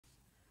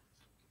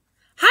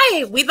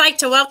Hi, we'd like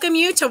to welcome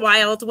you to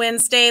Wild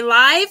Wednesday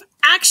Live.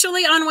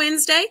 Actually on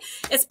Wednesday.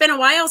 It's been a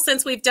while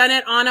since we've done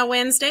it on a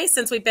Wednesday,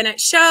 since we've been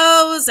at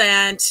shows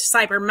and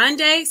Cyber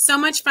Monday. So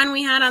much fun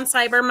we had on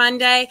Cyber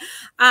Monday.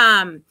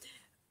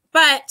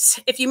 But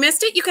if you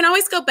missed it, you can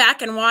always go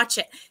back and watch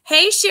it.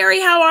 Hey,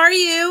 Sherry, how are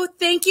you?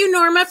 Thank you,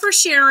 Norma, for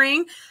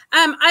sharing.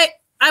 I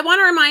want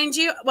to remind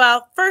you,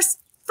 well,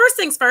 First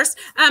things first,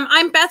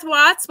 I'm Beth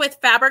Watts with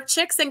Fabric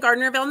Chicks in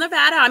Gardnerville,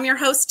 Nevada. I'm your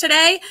host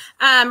today.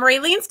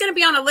 Raylene's going to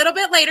be on a little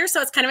bit later,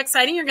 so it's kind of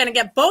exciting. You're going to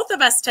get both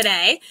of us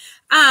today.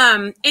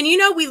 And you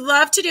know, we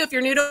love to do, if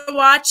you're new to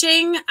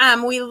watching,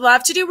 we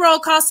love to do roll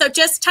calls. So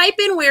just type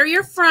in where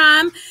you're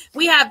from.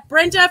 We have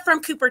Brenda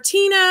from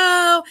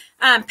Cupertino,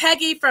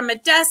 Peggy from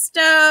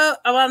Modesto.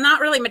 Oh, well, not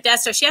really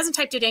Modesto. She hasn't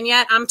typed it in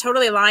yet. I'm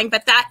totally lying,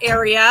 but that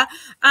area.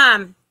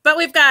 But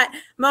we've got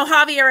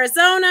Mojave,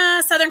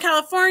 Arizona, Southern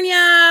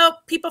California,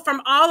 people from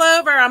all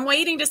over. I'm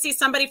waiting to see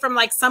somebody from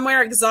like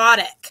somewhere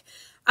exotic.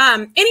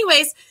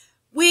 Anyways,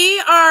 we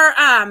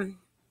are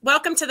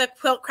welcome to the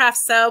Quilt Craft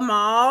Sew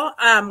Mall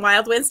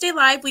Wild Wednesday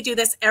Live. We do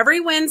this every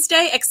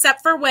Wednesday,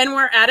 except for when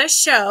we're at a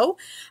show.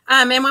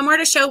 And when we're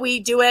at a show, we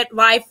do it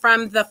live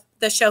from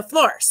the show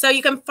floor. So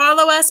you can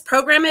follow us,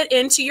 program it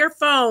into your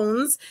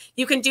phones.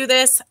 You can do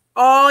this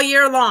all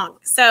year long.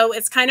 So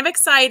it's kind of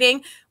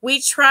exciting.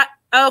 We try...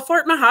 Oh,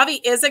 Fort Mojave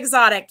is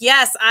exotic.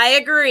 Yes, I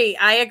agree.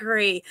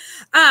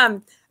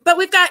 But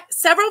we've got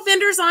several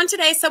vendors on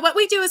today. So what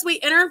we do is we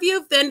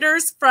interview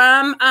vendors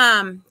from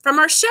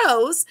our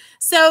shows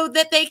so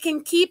that they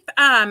can keep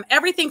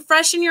everything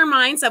fresh in your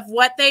minds of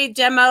what they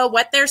demo,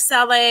 what they're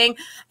selling.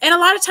 And a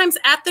lot of times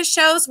at the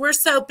shows, we're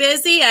so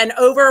busy and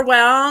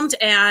overwhelmed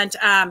and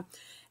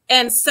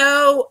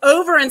so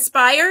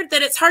over-inspired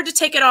that it's hard to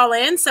take it all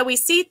in. So we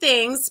see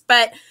things,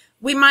 but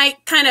we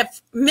might kind of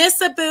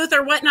miss a booth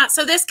or whatnot.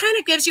 So this kind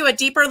of gives you a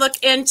deeper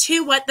look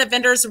into what the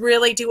vendors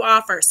really do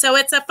offer. So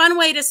it's a fun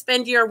way to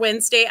spend your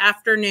Wednesday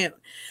afternoon.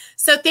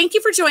 So thank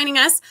you for joining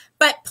us,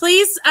 but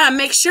please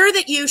make sure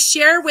that you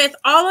share with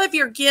all of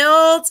your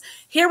guilds.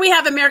 Here we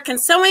have American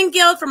Sewing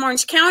Guild from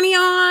Orange County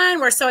on.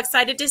 We're so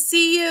excited to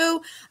see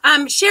you.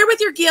 Share with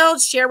your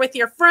guilds, share with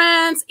your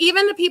friends,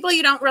 even the people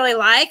you don't really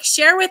like,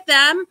 share with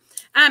them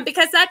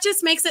because that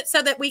just makes it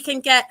so that we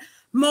can get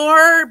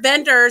more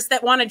vendors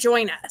that want to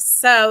join us.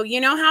 So you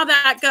know how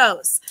that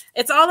goes.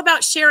 It's all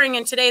about sharing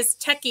in today's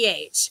techie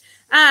age.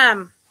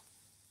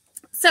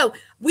 So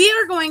we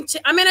are going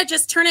to, I'm going to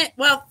just turn it,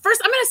 well, first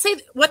I'm going to say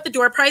what the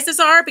door prizes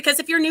are, because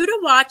if you're new to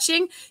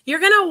watching, you're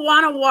going to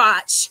want to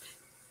watch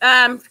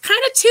kind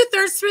of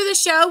 2/3 through the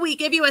show. We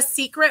give you a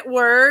secret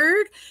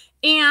word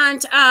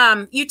and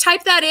you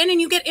type that in and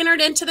you get entered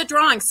into the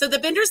drawing. So the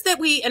vendors that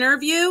we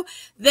interview,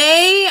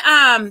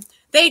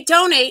 they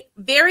donate,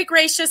 very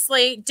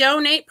graciously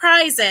donate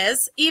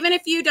prizes. Even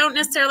if you don't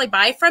necessarily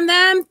buy from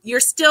them,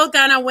 you're still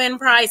gonna win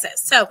prizes.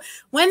 So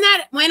when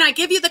I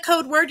give you the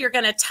code word, you're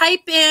gonna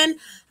type in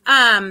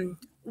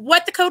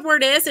what the code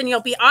word is and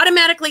you'll be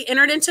automatically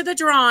entered into the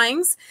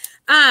drawings.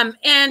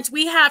 And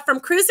we have from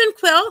Kruusn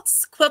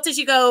Quilts, Quilt As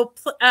You Go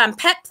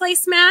pet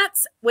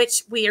placemats,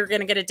 which we are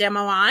gonna get a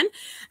demo on.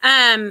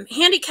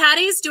 Handy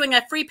Caddy's doing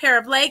a free pair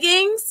of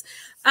leggings.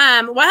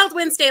 Wild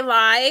Wednesday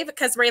Live,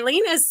 because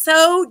Raylene is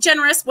so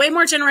generous, way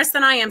more generous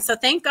than I am. So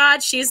thank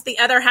God she's the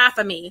other half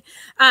of me.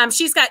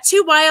 She's got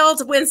 2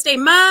 Wild Wednesday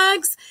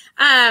mugs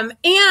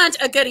and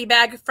a goodie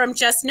bag from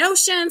Just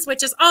Notions,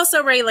 which is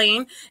also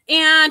Raylene,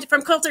 and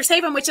from Quilter's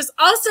Haven, which is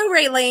also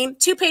Raylene,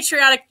 2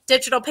 patriotic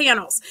digital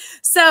panels.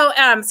 So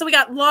so we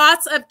got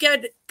lots of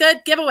good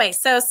giveaways.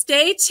 So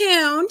stay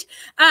tuned.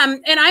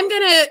 And I'm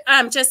going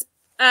to just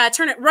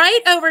turn it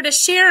right over to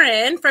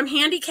Sharon from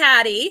Handy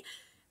Caddy.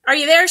 Are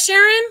you there,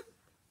 Sharon?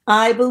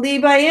 I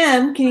believe I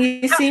am. Can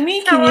you see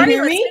me? Can you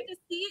hear me? It's good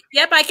to see you.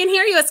 Yep, I can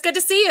hear you. It's good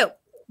to see you.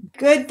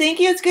 Good. Thank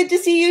you. It's good to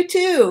see you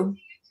too.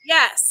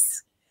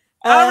 Yes.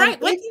 All right.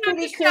 It's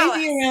pretty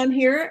crazy around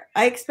here.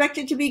 I expect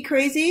it to be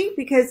crazy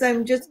because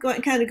I'm just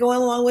going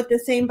along with the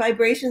same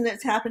vibration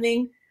that's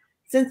happening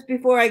since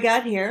before I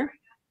got here.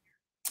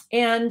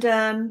 And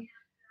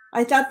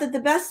I thought that the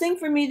best thing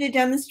for me to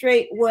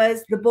demonstrate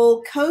was the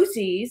bowl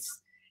cozies,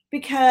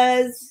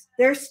 because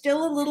there's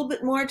still a little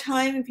bit more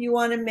time if you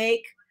want to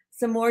make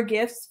some more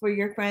gifts for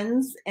your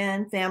friends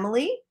and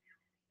family.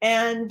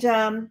 And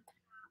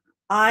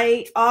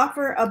I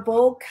offer a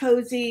bowl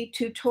cozy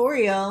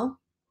tutorial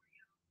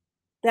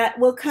that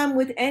will come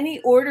with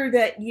any order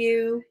that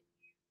you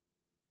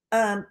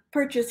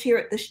purchase here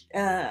at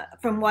the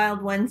from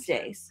Wild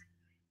Wednesdays.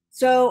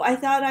 So I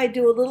thought I'd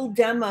do a little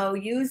demo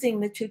using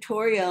the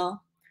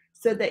tutorial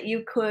so that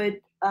you could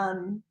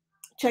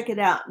check it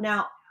out.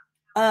 Now,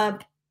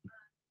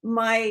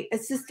 my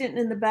assistant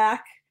in the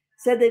back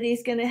said that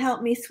he's going to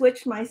help me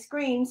switch my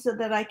screen so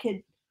that I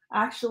could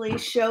actually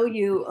show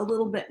you a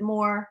little bit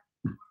more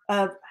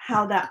of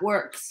how that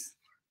works.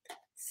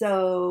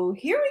 So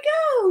here we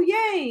go.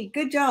 Yay.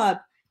 Good job.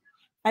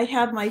 I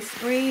have my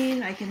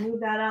screen. I can move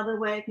that out of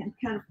the way. I can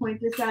kind of point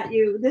this at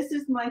you. This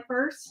is my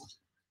first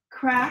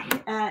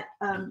crack at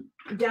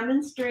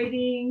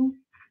demonstrating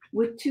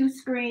with 2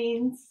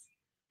 screens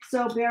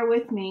So bear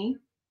with me.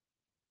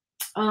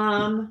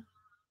 So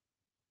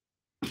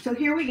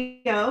here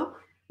we go.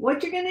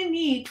 What you're going to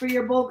need for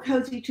your bold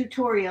cozy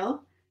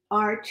tutorial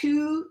are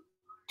two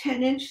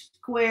 10-inch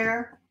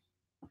square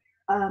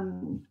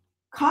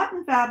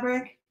cotton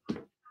fabric.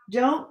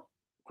 Don't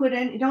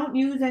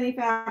use any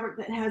fabric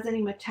that has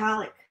any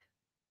metallic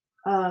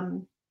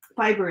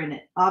fiber in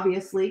it,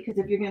 obviously, because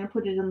if you're going to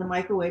put it in the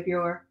microwave,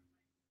 you're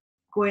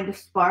going to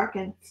spark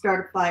and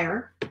start a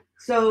fire.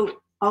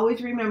 So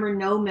always remember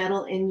no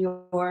metal in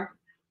your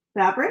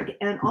fabric.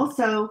 And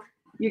also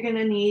you're going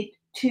to need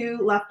two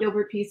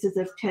leftover pieces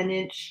of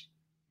 10-inch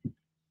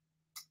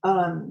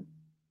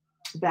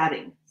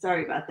batting.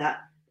 Sorry about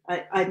that.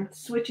 I'm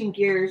switching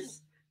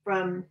gears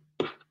from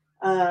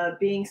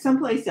being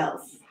someplace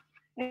else.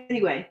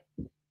 Anyway,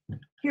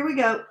 here we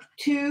go.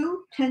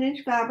 Two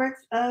 10-inch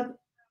fabrics of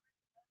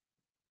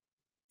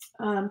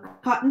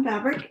cotton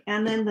fabric,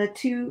 and then the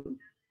two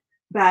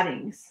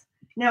battings.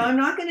 Now I'm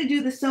not going to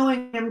do the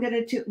sewing. I'm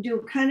going to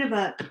do kind of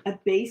a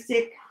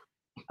basic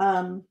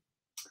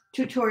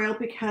tutorial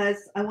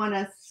because I want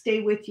to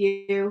stay with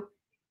you.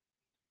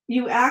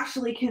 You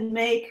actually can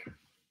make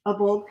a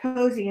bold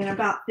cozy in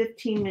about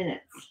 15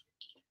 minutes.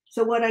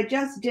 So what I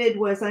just did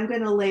was I'm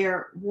going to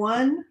layer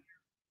one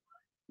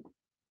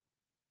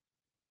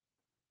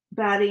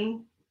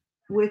batting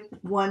with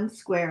one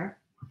square.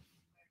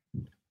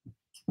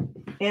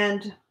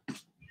 And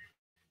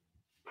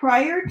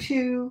prior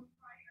to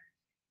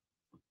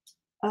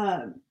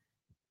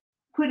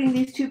putting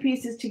these two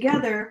pieces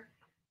together,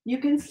 you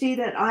can see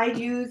that I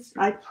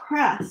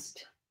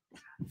pressed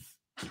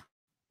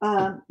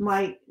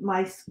my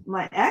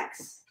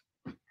X,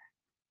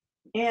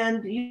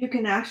 and you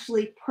can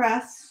actually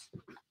press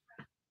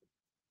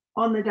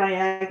on the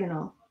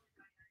diagonal,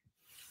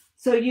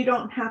 so you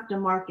don't have to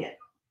mark it.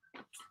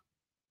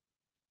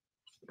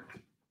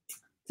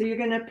 So you're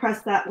going to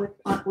press that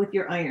with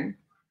your iron.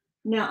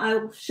 Now I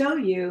will show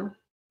you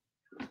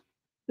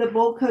the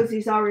bold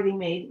cozies already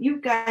made.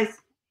 You guys,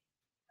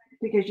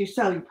 because you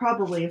sew, you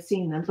probably have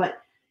seen them,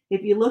 but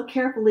if you look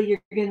carefully,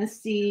 you're going to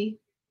see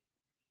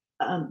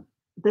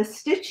the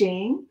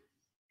stitching,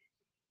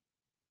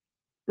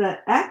 the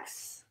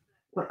X,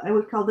 what I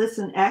would call this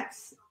an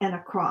X and a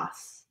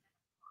cross.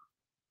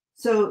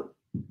 So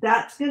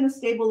that's going to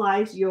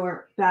stabilize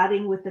your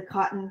batting with the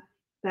cotton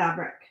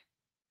fabric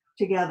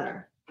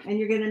together. And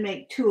you're going to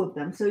make two of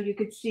them. So you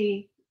could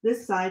see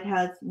this side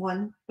has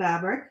one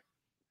fabric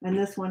and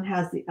this one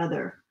has the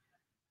other.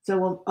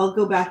 So I'll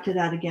go back to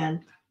that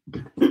again.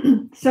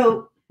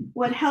 So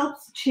what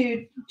helps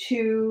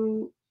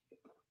to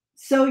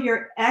sew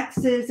your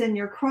X's and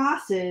your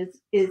crosses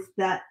is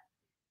that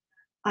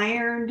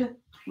ironed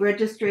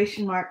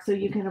registration mark, so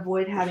you can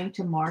avoid having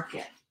to mark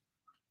it.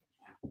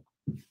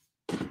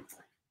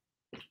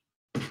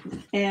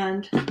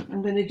 And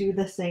I'm going to do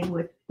the same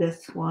with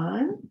this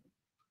one.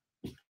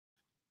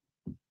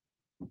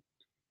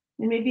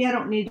 And maybe I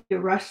don't need to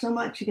rush so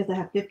much because I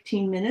have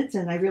 15 minutes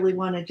and I really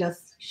want to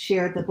just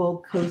share the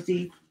bold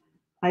cozy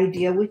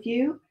idea with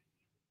you.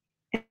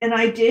 And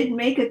I did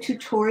make a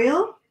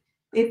tutorial.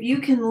 If you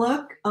can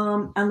look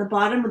on the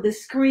bottom of the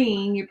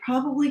screen, you're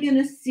probably going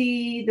to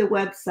see the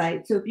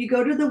website. So if you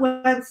go to the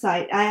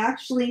website, I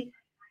actually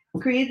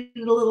created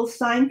a little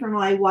sign for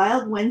my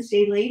Wild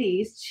Wednesday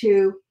ladies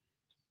to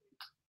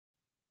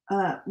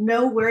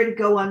know where to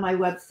go on my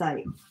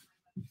website.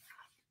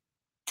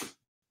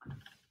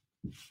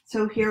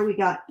 So here we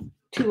got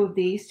two of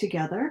these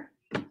together.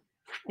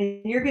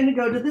 And you're going to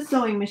go to the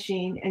sewing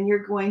machine and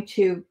you're going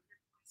to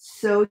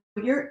sew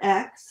your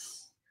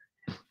X.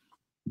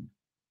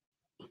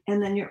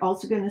 And then you're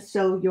also going to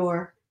sew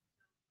your,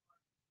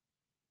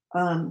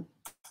 oh,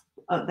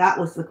 that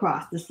was the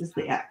cross. This is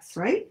the X,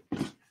 right?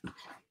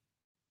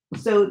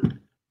 So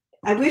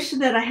I wish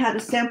that I had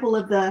a sample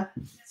of the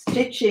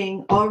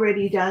stitching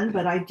already done,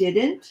 but I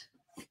didn't.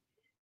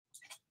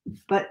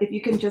 But if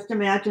you can just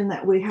imagine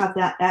that we have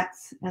that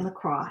X and the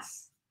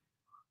cross.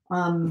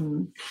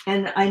 And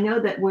I know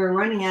that we're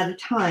running out of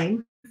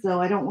time, so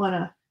I don't want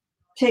to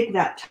take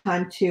that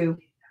time to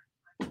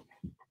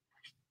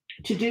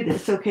do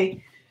this.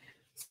 Okay.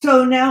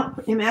 So now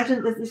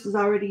imagine that this is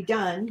already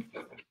done.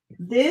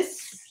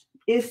 This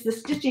is the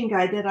stitching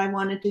guide that I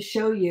wanted to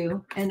show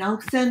you, and I'll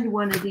send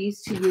one of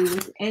these to you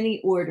with any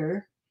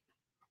order.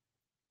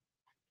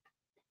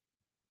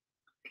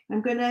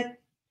 I'm going to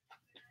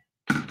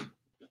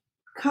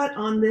cut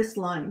on this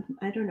line.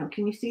 I don't know.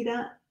 Can you see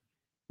that?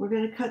 We're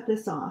going to cut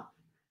this off.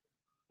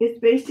 It's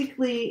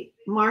basically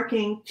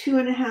marking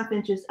 2.5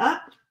 inches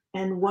up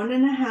and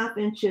 1.5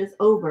 inches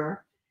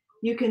over.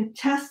 You can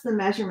test the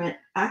measurement.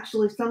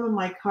 Actually, some of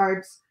my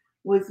cards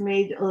was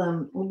made a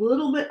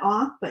little bit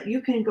off, but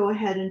you can go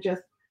ahead and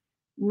just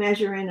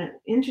measure in 1.25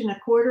 inches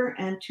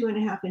and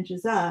 2.5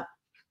 inches up,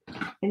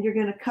 and you're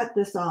going to cut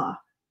this off.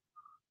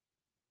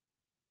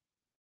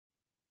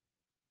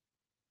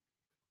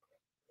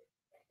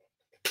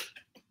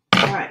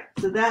 All right,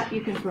 so that you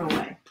can throw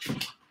away.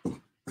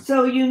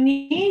 So you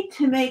need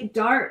to make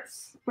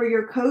darts for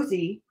your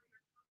cozy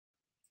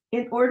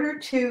in order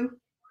to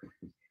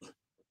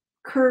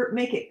curve,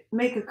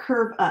 make a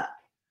curve up.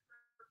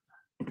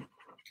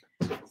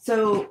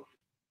 So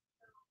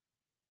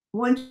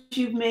once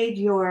you've made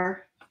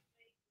your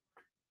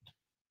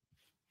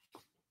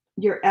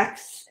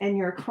X and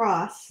your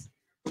cross,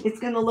 it's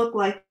going to look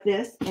like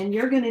this, and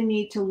you're going to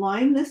need to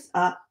line this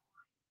up.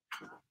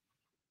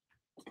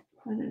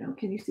 I don't know,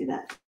 can you see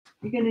that?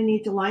 You're going to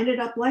need to line it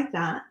up like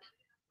that.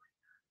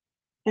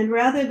 And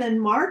rather than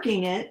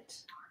marking it,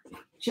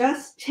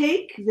 just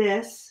take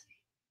this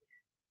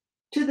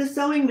to the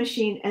sewing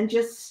machine and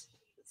just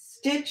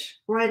stitch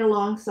right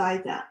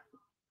alongside that.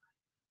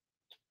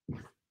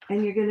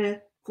 And you're going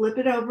to flip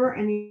it over,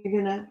 and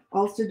you're going to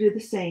also do the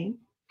same.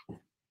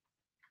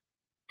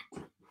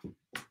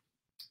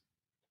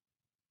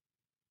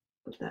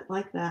 Put that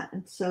like that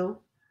and sew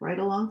right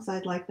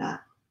alongside like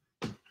that.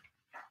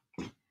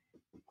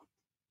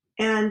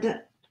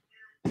 And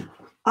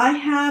I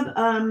have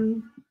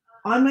on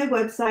my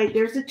website,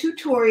 there's a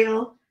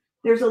tutorial.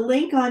 There's a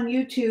link on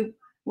YouTube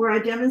where I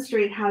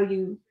demonstrate how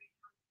you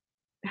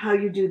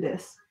do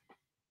this.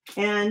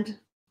 And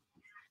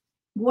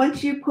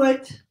once you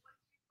put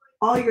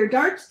all your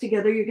darts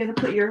together, you're going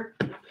to put your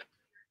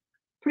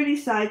pretty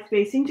sides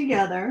facing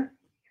together,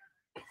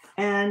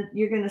 and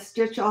you're going to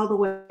stitch all the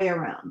way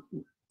around.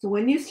 So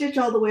when you stitch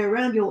all the way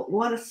around, you'll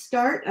want to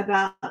start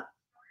about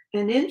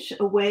an inch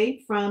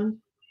away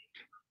from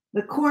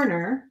the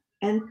corner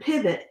and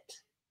pivot.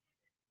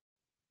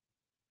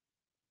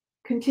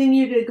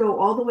 Continue to go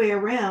all the way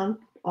around,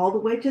 all the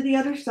way to the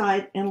other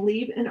side, and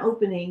leave an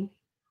opening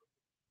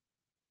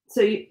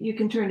so you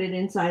can turn it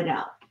inside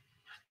out.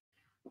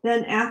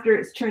 Then after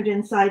it's turned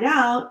inside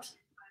out,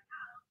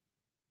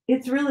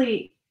 it's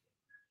really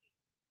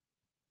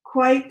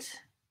quite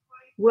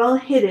well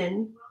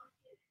hidden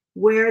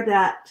where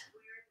that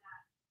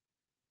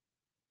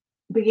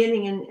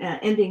beginning and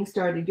ending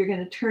started. You're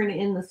going to turn it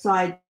in the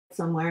side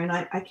somewhere, and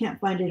I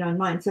can't find it on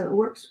mine, so it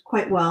works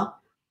quite well.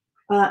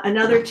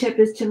 Another tip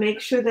is to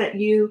make sure that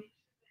you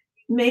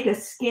make a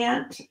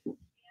scant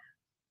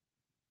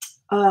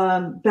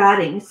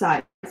batting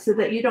side so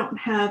that you don't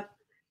have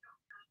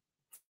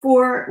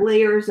 4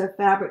 layers of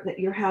fabric that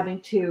you're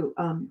having to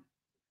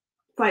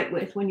fight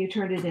with when you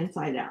turn it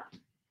inside out.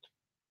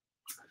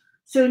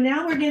 So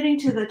now we're getting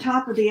to the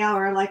top of the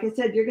hour. Like I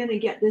said, you're going to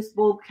get this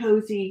Bold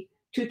Cozy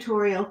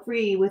tutorial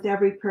free with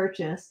every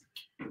purchase.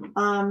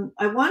 I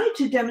wanted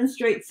to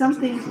demonstrate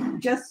something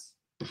just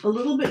a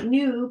little bit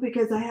new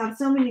because I have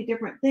so many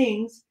different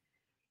things.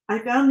 I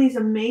found these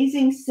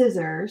amazing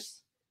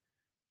scissors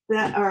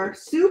that are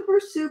super,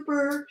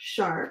 super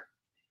sharp.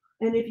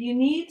 And if you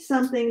need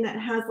something that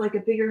has like a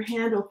bigger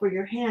handle for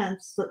your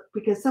hands,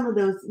 because some of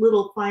those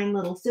little fine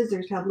little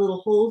scissors have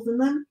little holes in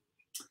them,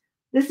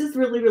 this is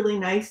really, really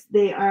nice.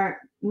 They are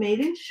made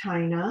in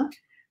China,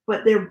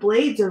 but their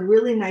blades are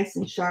really nice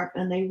and sharp,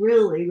 and they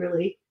really,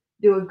 really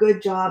do a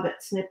good job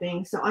at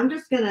snipping. So I'm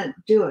just going to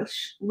do a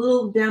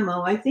little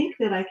demo. I think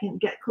that I can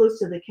get close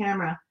to the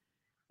camera,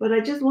 but I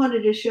just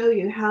wanted to show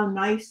you how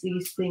nice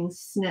these things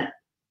snip.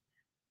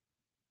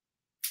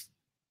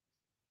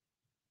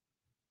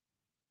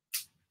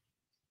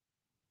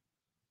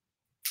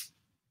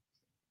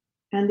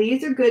 And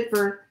these are good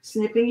for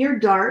snipping your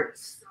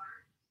darts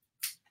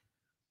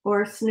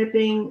or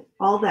snipping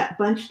all that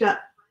bunched up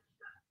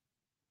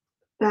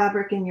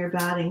fabric in your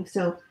batting.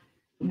 So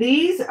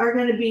these are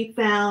going to be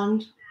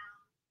found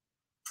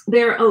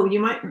there. Oh, you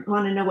might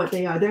want to know what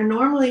they are. They're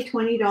normally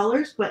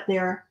 $20, but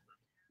they're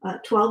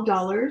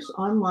 $12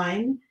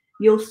 online.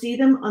 You'll see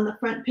them on the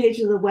front page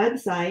of the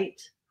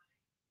website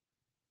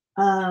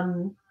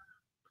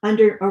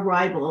under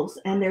arrivals,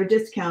 and they're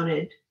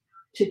discounted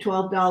to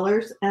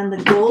 $12. And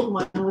the gold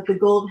one with the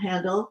gold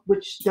handle,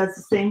 which does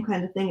the same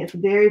kind of thing, it's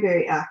very,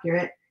 very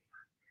accurate,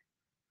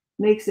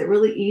 makes it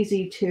really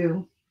easy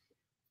to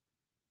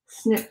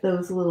snip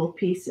those little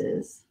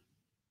pieces.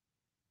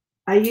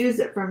 I use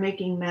it for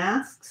making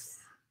masks,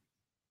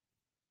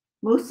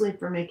 mostly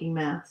for making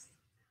masks.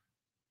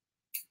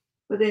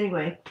 But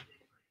anyway,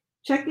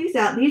 check these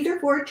out. These are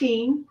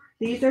 14,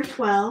 these are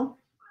 12.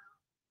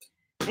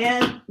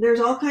 And there's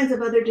all kinds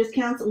of other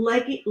discounts.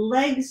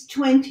 Legs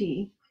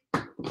 20.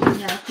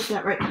 Now put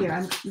that right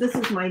here. This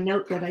is my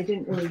note that I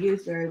didn't really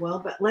use very well,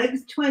 but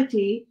legs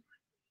 20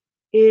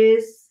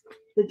 is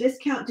the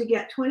discount to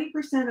get 20%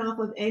 off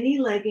of any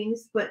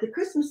leggings, but the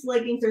Christmas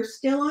leggings are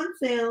still on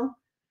sale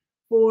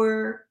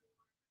for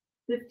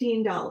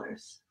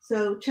 $15.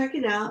 So check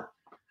it out.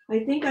 I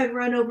think I've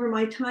run over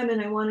my time,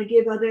 and I want to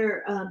give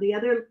the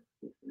other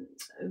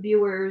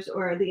viewers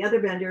or the other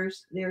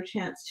vendors their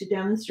chance to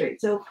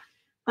demonstrate. So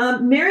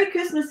Merry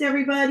Christmas,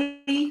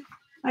 everybody.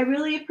 I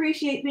really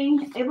appreciate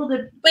being able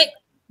to be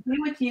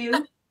with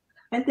you.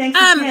 And thanks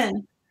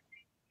again.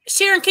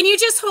 Sharon, can you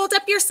just hold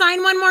up your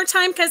sign one more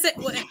time? Because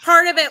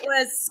part of it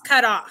was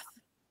cut off.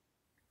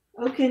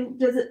 Okay.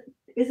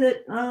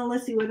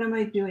 Let's see, what am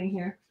I doing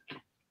here?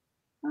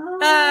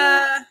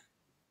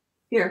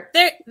 Here.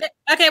 There.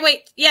 Okay,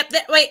 wait. Yep.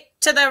 Wait,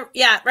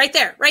 right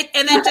there. Right.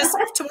 And then just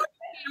toward the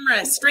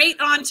camera, straight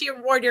onto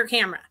toward your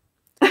camera.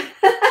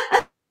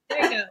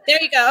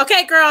 There you go.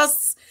 Okay,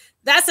 girls.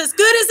 That's as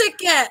good as it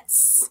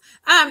gets.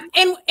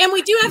 And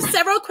we do have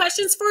several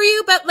questions for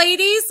you, but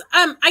ladies,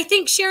 I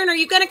think Sharon, are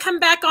you going to come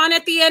back on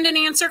at the end and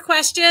answer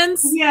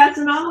questions? Yes,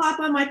 and I'll hop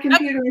on my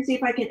computer and see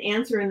if I can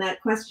answer in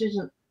that questions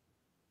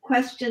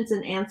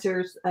and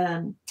answers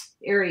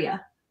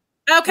area.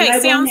 Okay,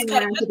 sounds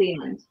good. To the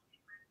end.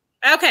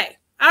 Okay.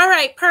 All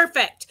right,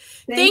 perfect.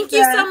 Thank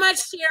you so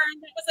much,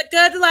 Sharon. That was a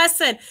good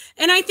lesson.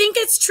 And I think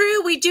it's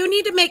true. We do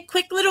need to make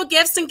quick little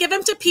gifts and give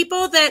them to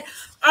people that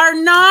are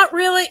not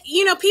really,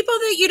 people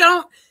that you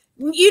don't,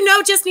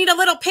 just need a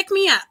little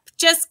pick-me-up.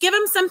 Just give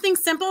them something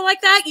simple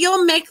like that.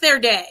 You'll make their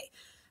day.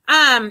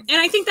 And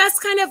I think that's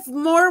kind of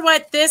more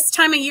what this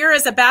time of year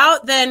is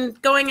about than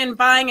going and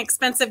buying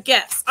expensive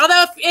gifts.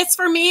 Although if it's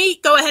for me,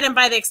 go ahead and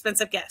buy the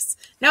expensive gifts.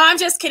 No, I'm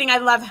just kidding. I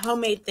love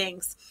homemade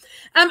things.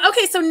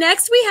 Okay, so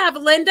next we have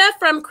Linda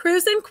from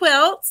Kruusn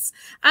Quilts.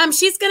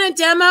 She's going to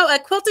demo a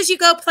Quilt As You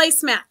Go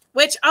placemat,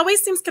 which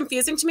always seems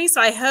confusing to me,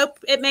 so I hope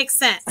it makes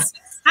sense.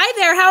 Hi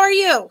there, how are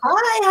you?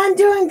 Hi, I'm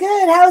doing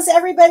good. How's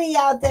everybody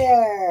out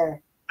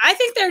there? I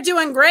think they're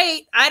doing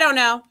great. I don't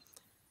know.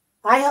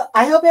 I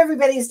hope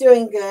everybody's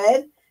doing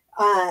good.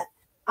 I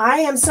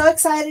am so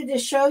excited to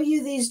show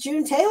you these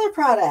June Taylor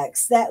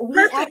products that we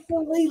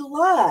absolutely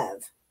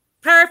love.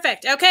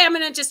 Perfect. Okay, I'm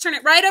going to just turn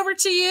it right over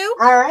to you.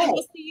 All right. And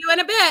we'll see you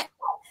in a bit.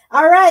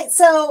 All right.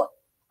 So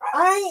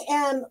I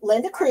am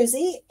Linda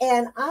Kruusn,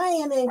 and I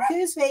am in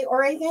Coos Bay,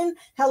 Oregon.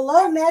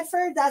 Hello,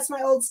 Medford. That's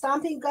my old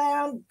stomping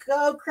ground.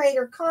 Go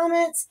Crater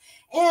Comets.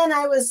 And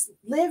I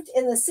lived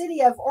in the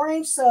city of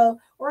Orange, so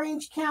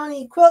Orange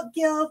County Quilt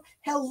Guild.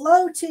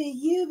 Hello to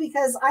you,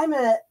 because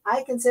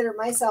I consider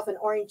myself an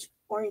Orange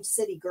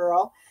City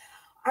girl.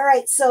 All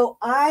right. So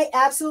I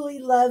absolutely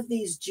love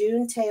these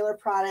June Taylor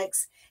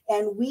products,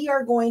 and we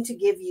are going to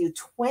give you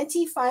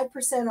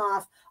 25%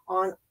 off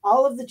on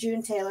all of the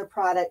June Taylor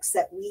products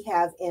that we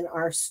have in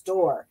our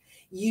store.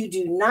 You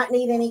do not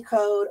need any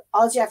code.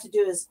 All you have to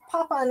do is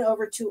pop on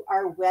over to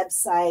our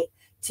website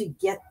to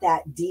get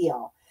that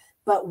deal.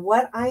 But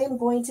what I am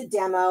going to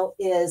demo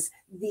is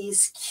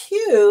these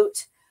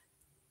cute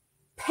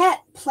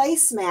pet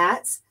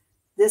placemats.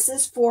 This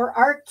is for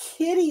our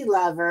kitty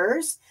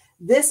lovers.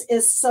 This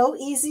is so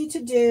easy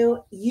to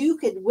do. You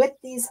could whip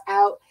these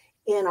out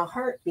in a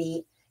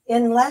heartbeat.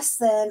 In less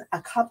than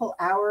a couple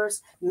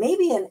hours,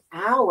 maybe an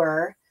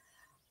hour.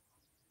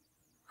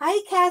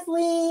 Hi,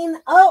 Kathleen.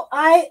 Oh,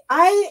 I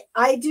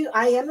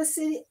am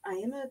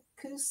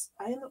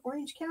an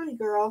Orange County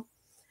girl.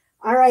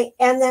 All right.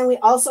 And then we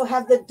also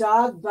have the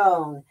dog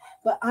bone,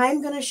 but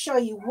I'm going to show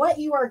you what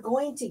you are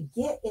going to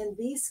get in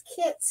these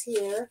kits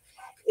here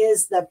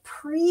is the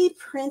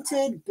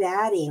pre-printed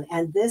batting.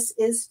 And this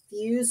is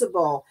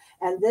fusible.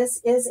 And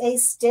this is a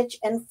stitch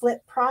and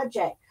flip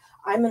project.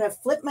 I'm going to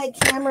flip my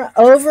camera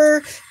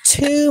over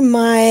to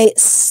my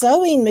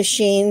sewing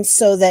machine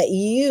so that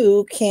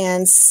you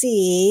can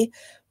see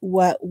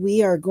what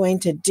we are going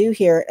to do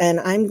here. And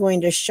I'm going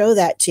to show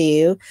that to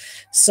you.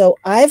 So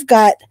I've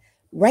got,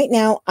 right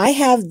now, I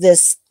have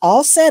this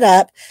all set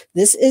up.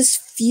 This is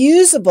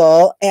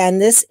fusible,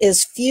 and this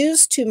is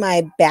fused to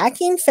my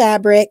backing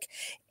fabric.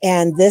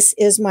 And this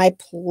is my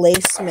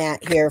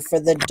placemat here for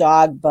the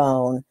dog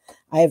bone.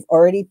 I've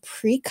already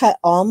pre-cut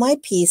all my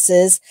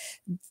pieces.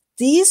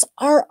 These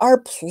are our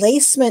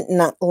placement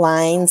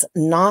lines,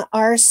 not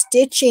our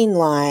stitching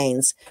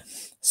lines.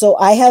 So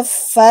I have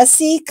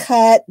fussy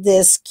cut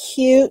this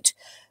cute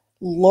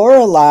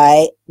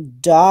Lorelei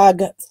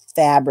dog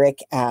fabric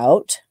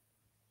out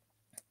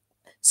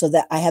so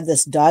that I have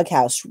this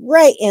doghouse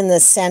right in the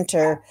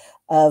center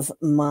of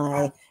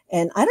my,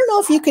 and I don't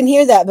know if you can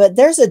hear that, but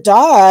there's a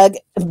dog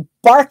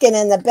barking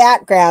in the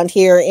background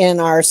here in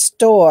our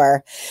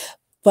store.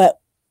 But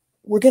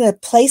we're going to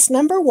place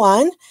number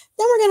one.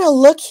 Then we're going to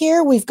look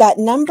here. We've got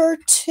number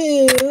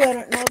two. I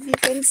don't know if you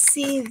can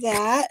see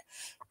that,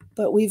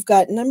 but we've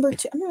got number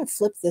two. I'm going to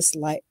flip this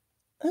light.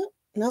 Oh,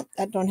 no,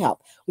 that don't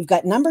help. We've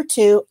got number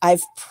two.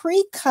 I've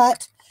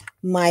pre-cut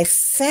my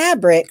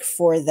fabric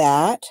for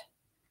that.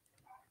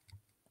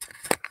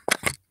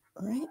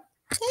 All right.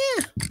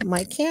 Yeah,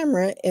 my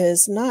camera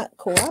is not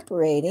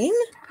cooperating.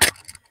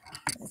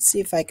 Let's see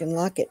if I can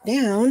lock it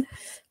down.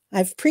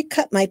 I've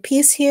pre-cut my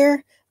piece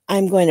here.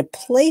 I'm going to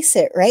place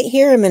it right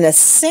here. I'm going to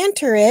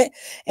center it,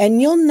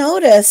 and you'll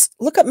notice,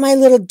 look at my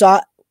little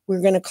dot. We're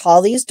going to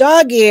call these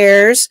dog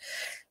ears.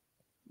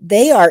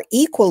 They are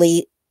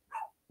equally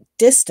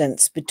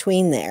distanced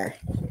between there.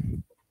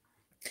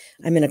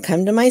 I'm going to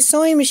come to my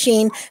sewing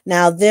machine.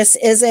 Now, this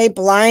is a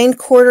blind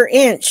 1/4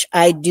 inch.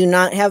 I do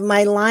not have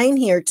my line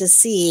here to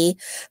see,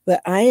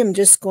 but I am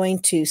just going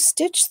to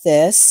stitch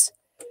this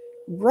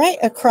right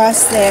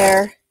across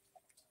there.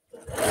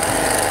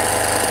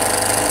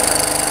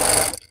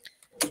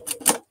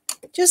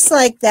 Just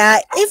like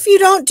that. If you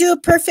don't do a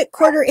perfect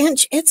 1/4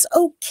 inch, it's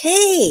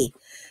okay.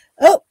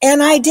 Oh,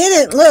 and I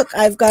didn't. Look,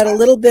 I've got a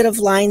little bit of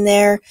line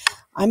there.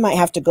 I might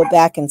have to go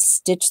back and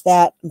stitch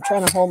that. I'm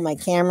trying to hold my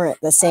camera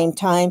at the same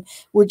time.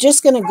 We're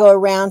just going to go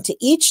around to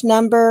each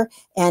number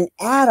and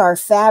add our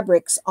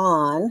fabrics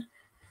on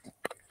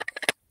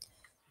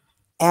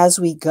as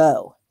we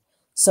go.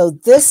 So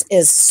this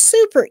is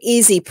super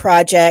easy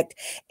project.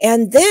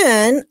 And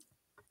then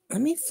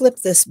let me flip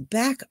this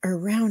back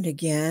around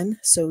again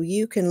so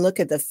you can look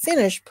at the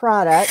finished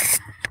product.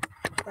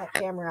 Get that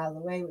camera out of the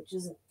way, which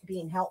isn't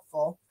being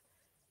helpful.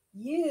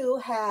 You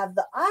have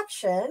the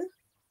option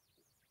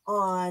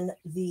on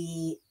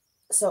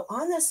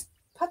on this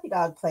puppy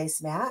dog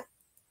placemat,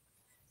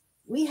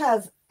 we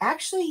have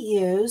actually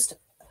used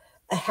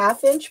a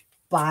 1/2-inch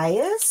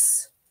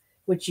bias,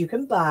 which you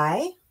can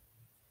buy,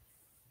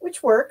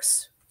 which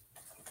works.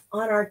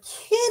 On our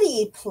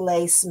kitty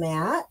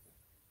placemat,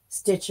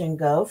 Stitch and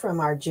Go from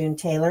our June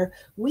Taylor,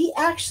 we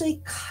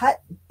actually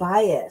cut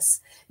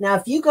bias. Now,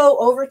 if you go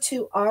over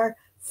to our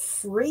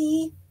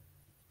free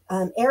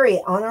area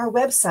on our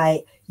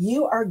website,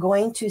 you are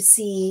going to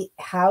see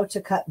how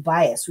to cut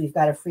bias. We've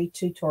got a free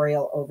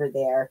tutorial over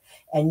there,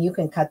 and you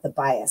can cut the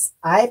bias.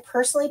 I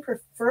personally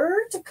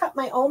prefer to cut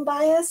my own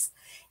bias,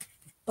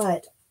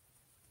 but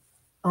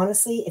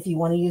honestly, if you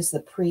want to use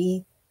the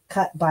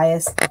pre-cut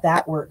bias,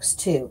 that works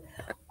too.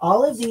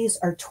 All of these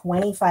are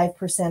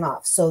 25%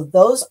 off. So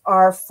those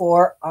are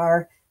for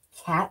our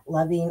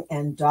cat-loving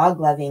and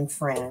dog-loving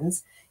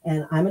friends.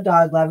 And I'm a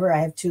dog lover.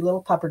 I have 2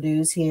 little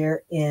pupperdoos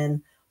here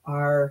in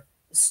our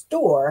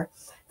store.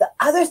 The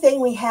other thing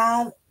we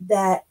have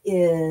that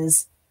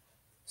is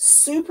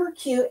super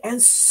cute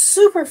and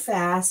super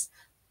fast,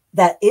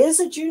 that is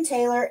a June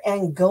Taylor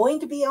and going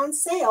to be on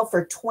sale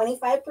for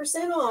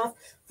 25% off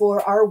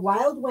for our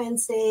Wild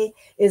Wednesday,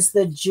 is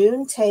the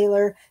June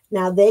Taylor.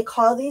 Now, they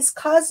call these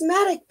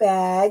cosmetic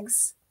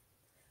bags,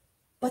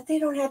 but they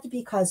don't have to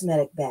be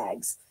cosmetic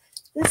bags.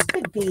 This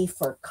could be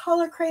for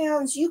color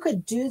crayons. You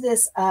could do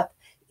this up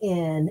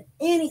in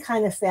any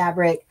kind of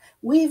fabric.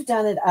 We've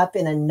done it up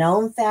in a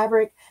gnome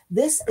fabric.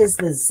 This is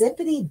the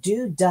Zippity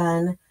Doo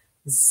Done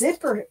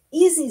zipper,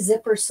 easy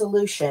zipper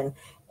solution.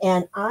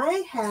 And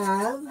I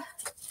have,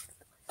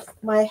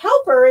 my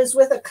helper is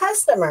with a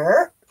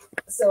customer,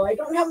 so I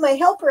don't have my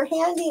helper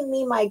handing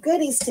me my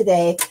goodies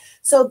today.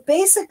 So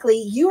basically,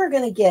 you are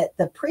going to get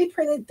the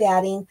pre-printed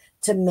batting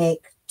to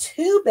make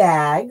 2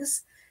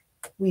 bags.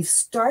 We've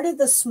started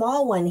the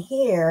small one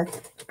here,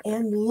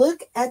 and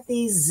look at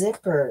these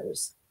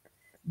zippers.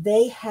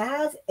 They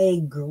have a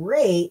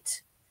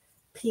great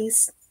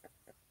piece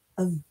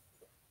of,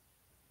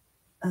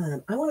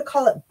 I want to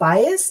call it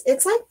bias.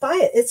 It's like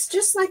bias. It's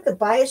just like the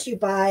bias you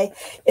buy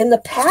in the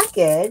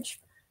package,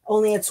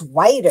 only it's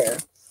whiter.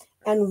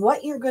 And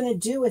what you're going to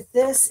do with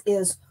this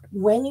is,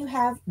 when you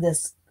have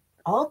this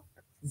all,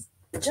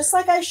 just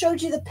like I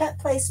showed you the pet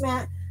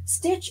placemat,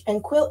 stitch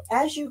and quilt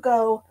as you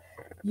go,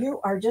 you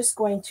are just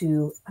going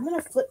to, I'm not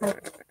going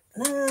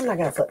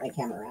to flip my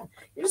camera around.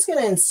 You're just going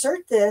to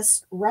insert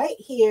this right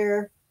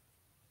here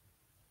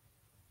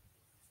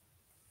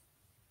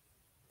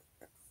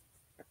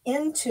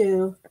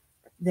into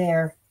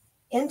your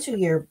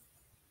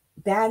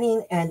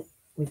batting, and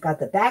we've got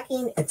the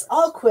backing. It's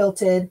all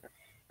quilted,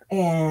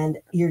 and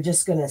you're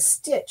just going to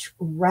stitch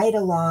right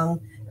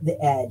along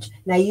the edge.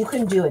 Now, you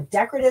can do a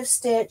decorative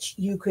stitch.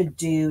 You could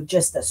do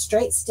just a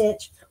straight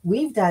stitch.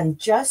 We've done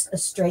just a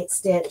straight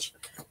stitch.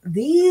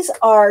 These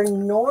are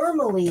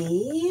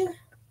normally,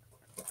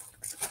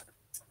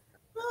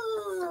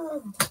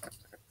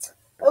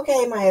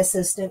 okay, my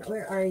assistant,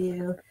 where are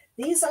you?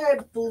 These, I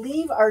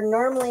believe, are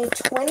normally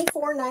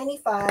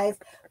 $24.95,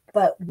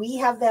 but we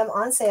have them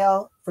on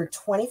sale for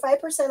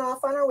 25%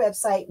 off on our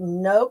website,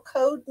 no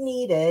code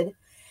needed.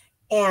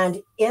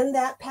 And in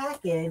that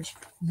package,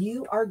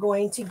 you are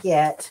going to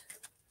get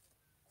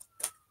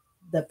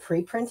the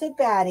pre-printed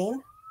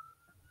batting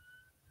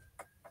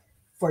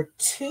for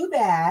 2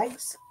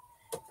 bags,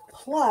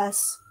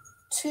 plus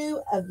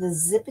 2 of the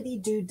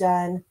Zippity Doo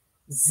Done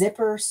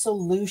zipper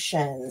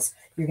solutions.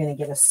 You're going to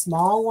get a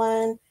small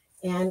one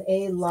and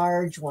a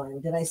large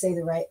one. Did I say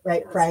the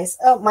right price?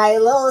 Oh, my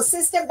little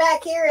assistant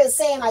back here is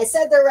saying I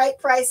said the right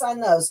price on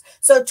those.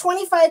 So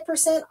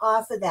 25%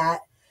 off of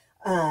that,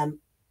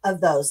 of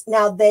those.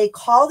 Now, they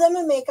call them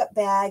a makeup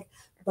bag,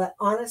 but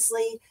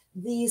honestly,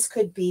 these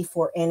could be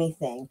for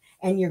anything.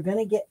 And you're going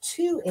to get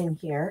 2 in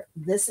here.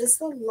 This is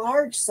the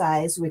large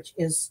size, which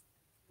is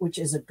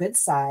a good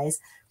size.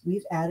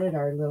 We've added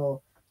our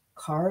little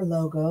car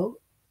logo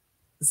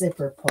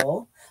zipper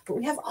pull, but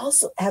we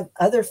also have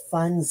other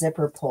fun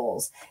zipper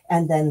pulls.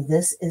 And then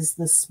this is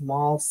the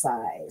small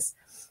size.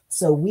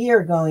 So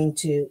we're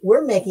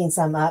making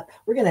some up.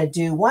 We're going to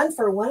do one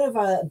for one of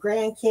our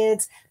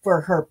grandkids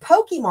for her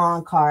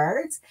Pokemon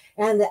cards,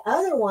 and the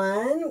other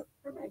one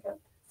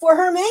for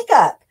her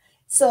makeup.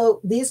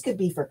 So these could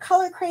be for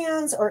color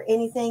crayons or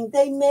anything.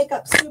 They make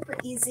up super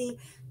easy.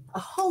 A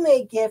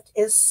homemade gift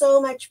is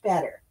so much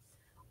better.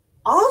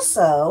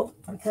 Also,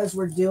 because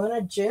we're doing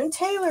a June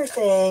Taylor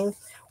thing,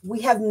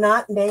 we have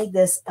not made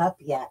this up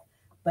yet,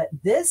 but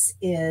this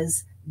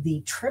is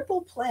the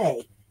triple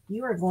play.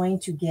 You are going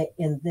to get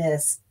in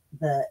this,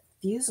 the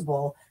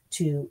fusible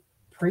to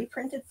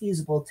pre-printed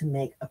fusible to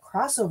make a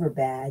crossover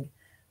bag,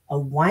 a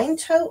wine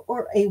tote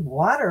or a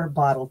water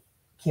bottle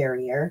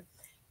carrier,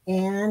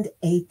 and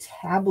a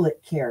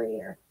tablet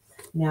carrier.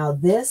 Now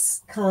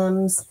this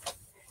comes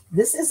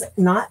This is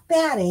not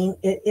batting.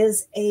 It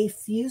is a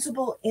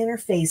fusible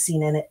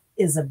interfacing, and it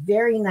is a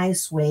very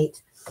nice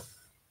weight.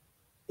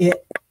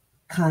 It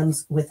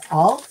comes with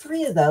all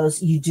three of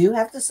those. You do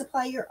have to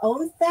supply your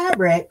own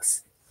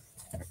fabrics,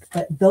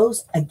 but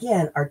those,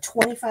 again, are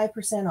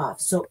 25% off.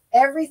 So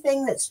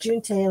everything that's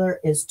June Taylor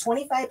is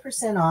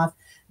 25% off.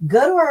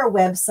 Go to our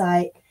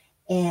website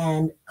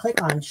and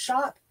click on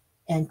shop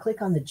and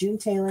click on the June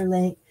Taylor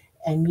link,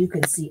 and you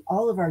can see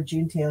all of our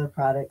June Taylor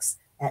products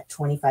at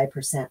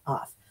 25%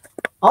 off.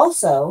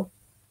 Also,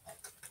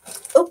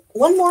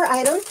 one more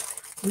item.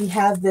 We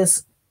have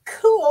this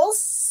cool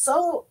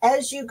Sew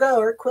As You Go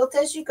or Quilt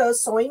As You Go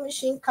sewing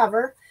machine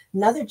cover,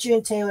 another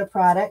June Taylor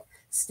product.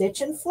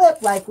 Stitch and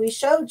flip like we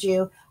showed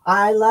you.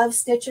 I love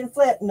stitch and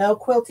flip, no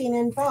quilting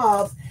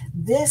involved.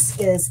 This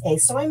is a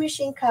sewing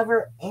machine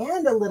cover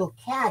and a little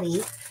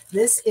caddy.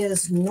 This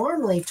is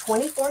normally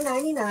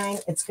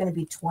 $24.99. It's going to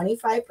be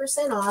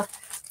 25%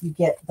 off. You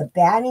get the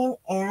batting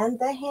and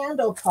the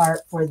handle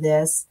part for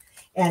this.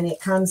 And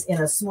it comes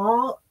in a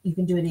small, you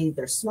can do it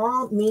either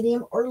small,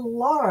 medium, or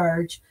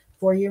large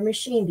for your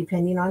machine,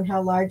 depending on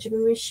how large of a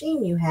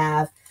machine you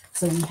have.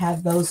 So we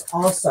have those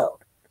also.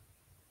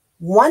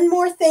 One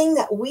more thing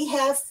that we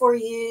have for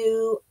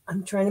you,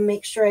 I'm trying to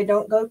make sure I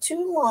don't go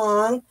too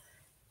long.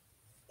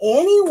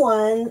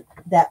 Anyone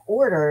that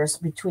orders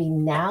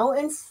between now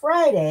and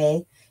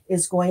Friday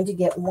is going to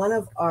get one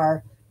of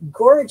our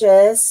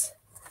gorgeous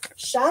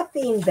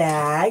shopping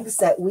bags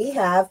that we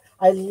have.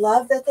 I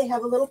love that they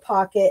have a little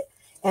pocket,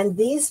 and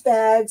these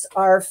bags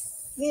are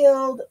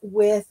filled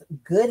with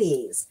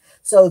goodies.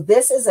 So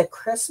this is a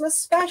Christmas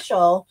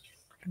special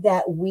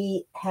that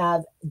we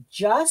have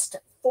just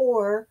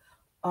for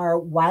our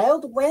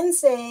Wild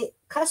Wednesday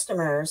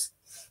customers.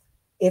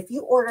 If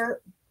you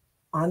order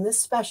on this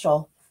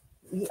special,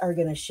 we are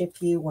going to ship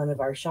you one of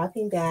our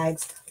shopping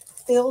bags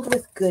filled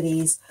with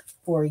goodies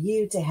for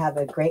you to have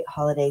a great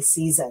holiday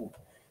season.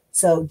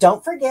 So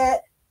don't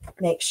forget,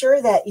 make sure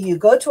that you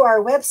go to our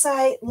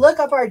website, look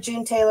up our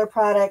June Taylor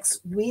products.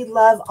 We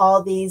love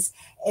all these.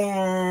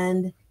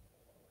 And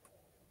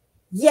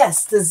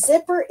yes, the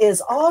zipper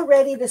is all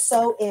ready to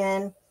sew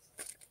in.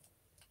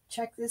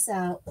 Check this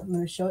out. I'm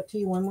going to show it to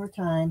you one more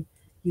time.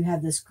 You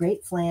have this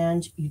great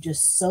flange. You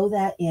just sew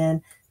that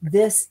in.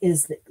 This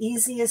is the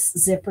easiest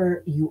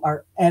zipper you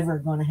are ever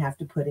going to have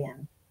to put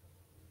in.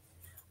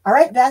 All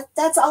right, Beth,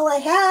 that's all I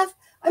have.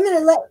 I'm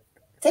going to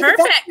take it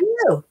back to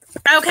you.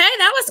 Okay,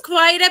 that was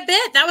quite a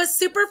bit. That was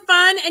super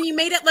fun, and you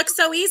made it look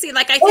so easy.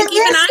 Like I think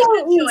even I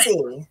could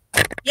do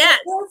it. Yeah,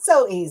 it's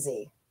so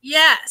easy.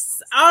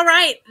 Yes. All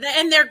right.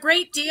 And they're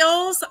great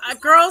deals.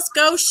 Girls,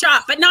 go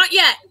shop, but not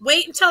yet.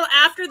 Wait until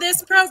after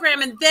this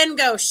program and then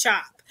go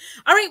shop.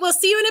 All right. We'll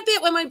see you in a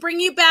bit when we bring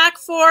you back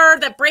for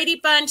the Brady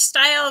Bunch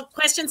style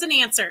questions and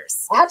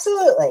answers.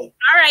 Absolutely.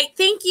 All right.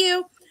 Thank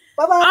you.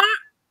 Bye-bye.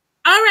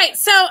 All right.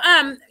 So,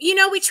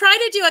 we try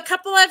to do a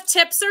couple of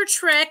tips or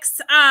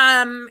tricks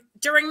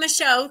during the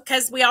show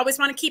because we always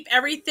want to keep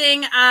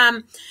everything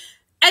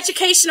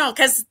educational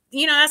because,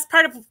 that's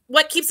part of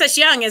what keeps us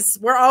young is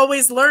we're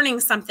always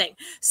learning something.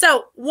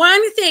 So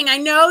one thing I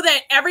know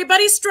that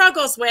everybody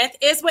struggles with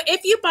is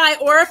if you buy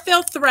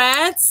Aurifil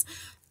threads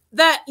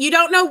that you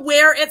don't know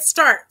where it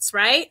starts,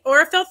 right?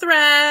 Aurifil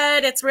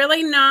thread, it's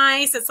really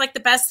nice. It's like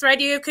the best thread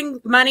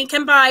money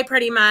can buy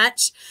pretty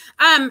much.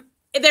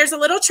 There's a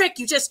little trick.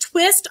 You just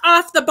twist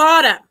off the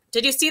bottom.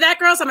 Did you see that,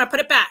 girls? I'm going to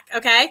put it back.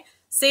 Okay.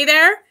 See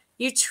there?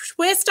 You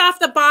twist off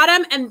the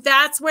bottom and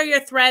that's where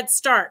your thread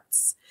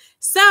starts.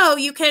 So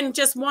you can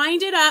just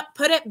wind it up,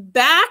 put it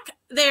back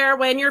there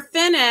when you're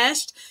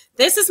finished.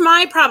 This is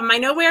my problem. I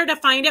know where to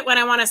find it when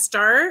I want to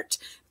start,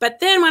 but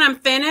then when I'm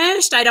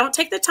finished, I don't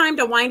take the time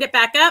to wind it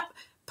back up,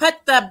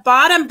 put the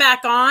bottom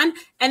back on,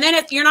 and then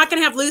you're not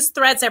going to have loose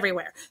threads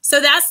everywhere.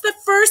 So that's the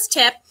first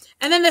tip.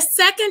 And then the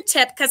second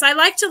tip, because I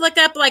like to look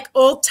up like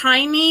old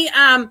timey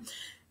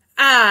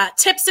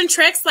tips and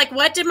tricks, like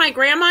what did my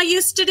grandma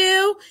used to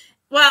do?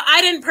 Well,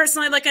 I didn't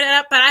personally look it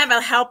up, but I have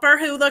a helper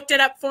who looked it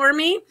up for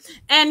me.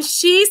 And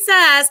she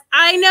says,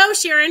 I know,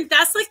 Sharon,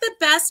 that's like the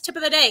best tip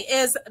of the day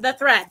is the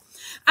thread.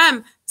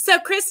 So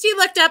Christy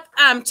looked up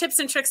tips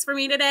and tricks for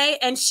me today,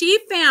 and she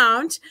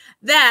found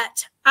that,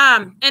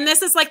 and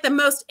this is like the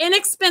most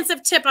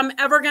inexpensive tip I'm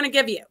ever going to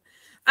give you.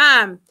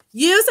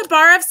 Use a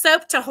bar of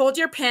soap to hold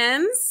your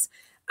pins.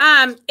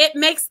 It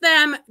makes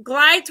them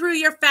glide through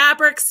your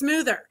fabric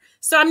smoother.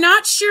 So I'm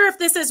not sure if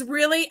this is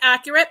really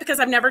accurate because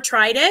I've never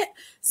tried it.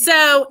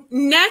 So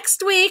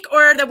next week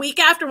or the week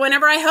after,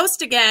 whenever I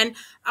host again,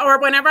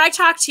 or whenever I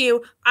talk to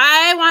you,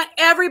 I want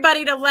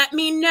everybody to let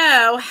me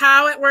know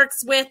how it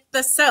works with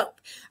the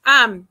soap.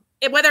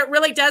 Whether it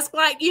really does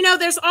glide.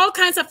 There's all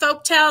kinds of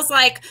folk tales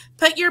like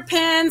put your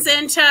pins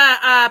into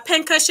a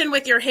pin cushion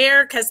with your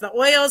hair because the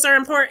oils are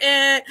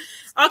important.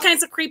 All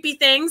kinds of creepy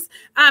things.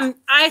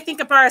 I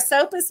think a bar of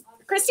soap is...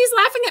 Christy's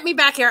laughing at me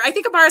back here. I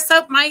think a bar of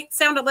soap might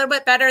sound a little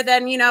bit better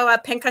than, a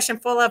pin cushion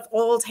full of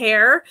old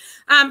hair.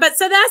 But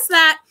so that's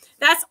that.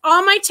 That's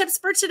all my tips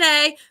for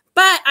today.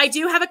 But I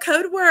do have a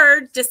code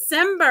word,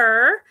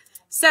 December.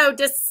 So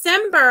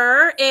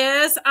December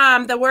is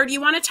the word you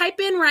want to type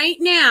in right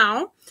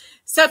now.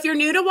 So if you're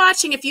new to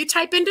watching, if you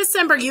type in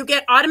December, you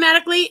get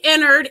automatically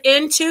entered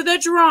into the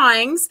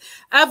drawings,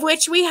 of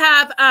which we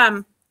have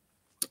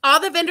all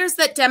the vendors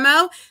that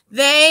demo.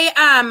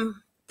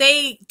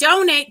 They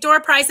donate door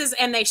prizes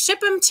and they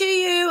ship them to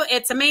you.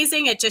 It's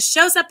amazing. It just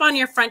shows up on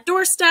your front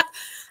doorstep.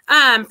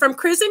 From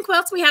Kruusn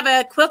Quilts, we have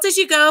a Quilt As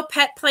You Go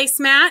pet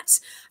placemat.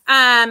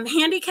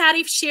 Handy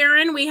Caddy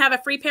Sharon, we have a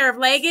free pair of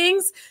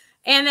leggings.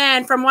 And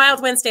then from Wild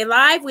Wednesday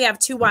Live, we have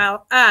two Wild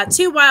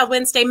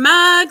Wednesday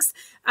mugs.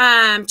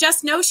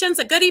 Just Notions,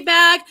 a goodie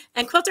bag,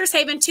 and Quilters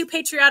Haven, 2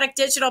 patriotic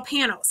digital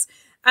panels.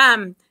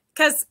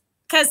 Because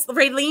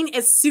Raylene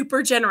is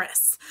super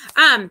generous.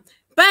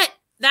 But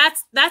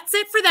that's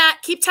it for that.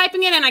 Keep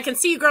typing it in. I can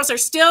see you girls are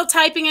still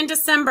typing in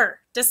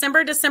December.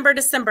 December.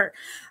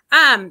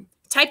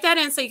 Type that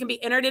in so you can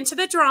be entered into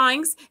the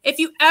drawings. If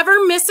you ever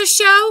miss a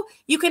show,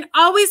 you can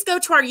always go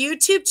to our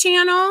YouTube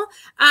channel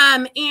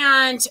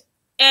and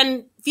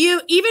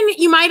view. Even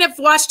you might have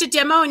watched a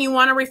demo and you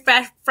want a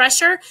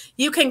refresher,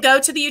 you can go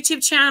to the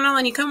YouTube channel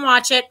and you can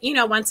watch it. You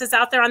know, once it's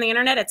out there on the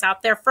internet, it's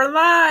out there for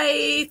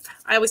life.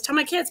 I always tell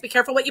my kids, be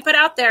careful what you put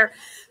out there.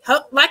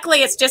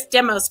 Luckily, it's just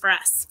demos for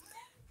us.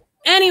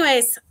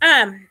 Anyways,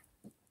 oh,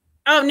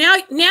 now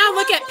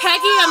look at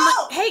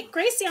Peggy. Hey,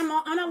 Gracie, I'm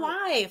on a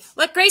live.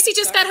 Look, Gracie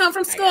just got home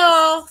from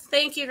school.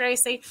 Thank you,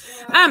 Gracie.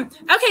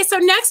 Okay, so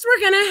next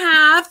we're going to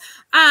have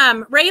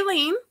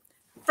Raylene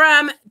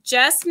from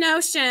Just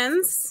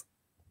Notions.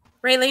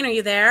 Raylene, are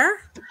you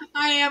there?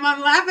 I am.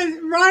 I'm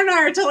laughing. Ron and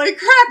I are totally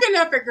cracking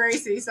up at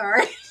Gracie.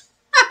 Sorry.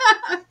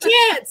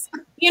 Kids,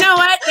 you know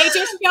what? They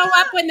just show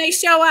up when they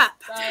show up.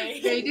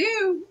 They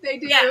do. They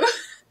do. Yeah.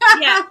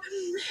 Yeah.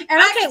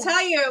 And I can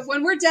tell you,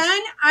 when we're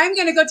done, I'm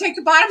going to go take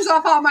the bottoms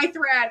off all my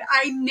thread.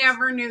 I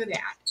never knew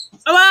that.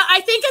 Well,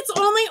 I think it's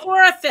only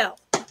Aurifil.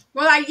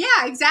 Well,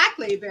 yeah,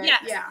 exactly. But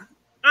yeah.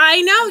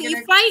 I know.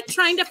 You fight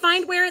trying to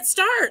find where it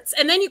starts.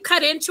 And then you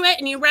cut into it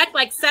and you wreck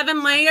like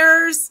 7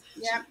 layers.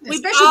 Yeah.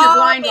 Especially if you're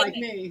blind like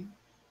me.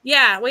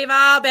 Yeah, we've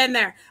all been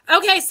there.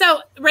 Okay,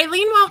 so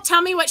Raylene won't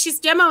tell me what she's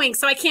demoing,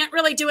 so I can't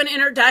really do an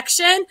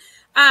introduction.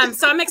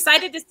 So I'm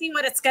excited to see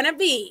what it's going to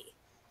be.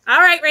 All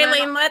right,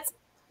 Raylene,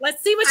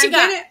 let's see what you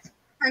got.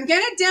 I'm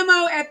going to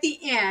demo at the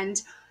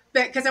end,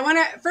 but because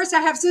I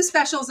have some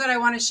specials that I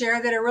want to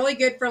share that are really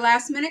good for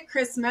last minute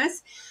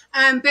Christmas.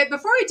 But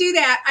before we do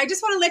that, I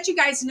just want to let you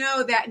guys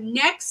know that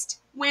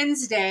next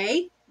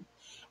Wednesday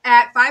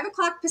at 5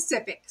 o'clock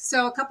Pacific,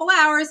 so a couple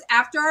hours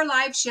after our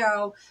live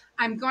show,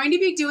 I'm going to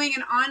be doing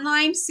an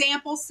online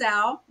sample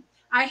sale.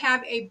 I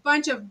have a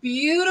bunch of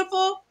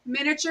beautiful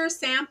miniature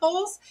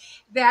samples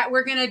that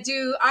we're going to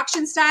do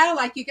auction style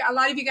like a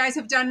lot of you guys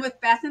have done with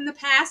Beth in the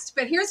past.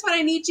 But here's what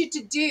I need you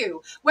to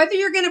do. Whether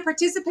you're going to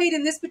participate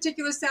in this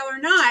particular sale or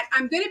not,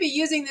 I'm going to be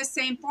using this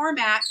same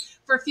format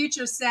for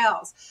future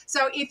sales.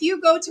 So if you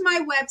go to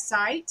my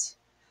website,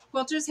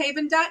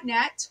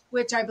 quiltershaven.net,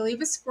 which I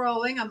believe is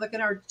scrolling. I'm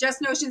looking at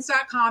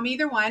justnotions.com,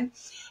 either one.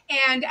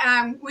 And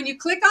when you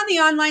click on the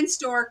online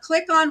store,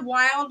 click on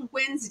Wild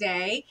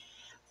Wednesday.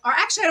 Or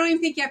actually, I don't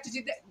even think you have to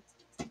do that.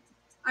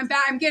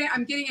 I'm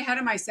getting ahead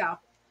of myself.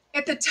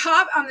 At the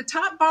top, on the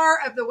top bar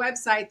of the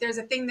website, there's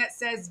a thing that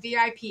says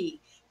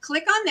VIP.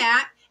 Click on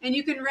that, and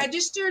you can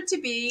register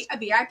to be a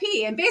VIP.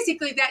 And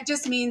basically, that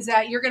just means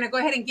that you're going to go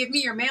ahead and give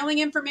me your mailing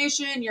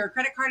information, your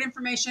credit card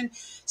information,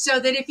 so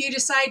that if you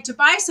decide to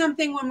buy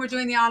something when we're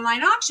doing the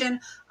online auction,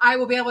 I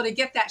will be able to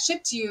get that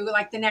shipped to you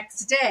like the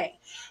next day.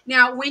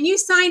 Now, when you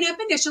sign up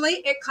initially,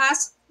 it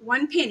costs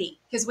 1 penny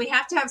because we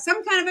have to have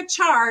some kind of a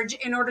charge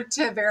in order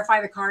to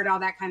verify the card, all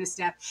that kind of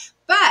stuff.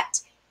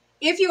 But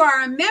if you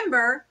are a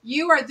member,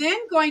 you are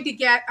then going to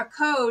get a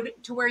code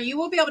to where you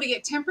will be able to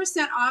get 10%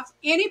 off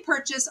any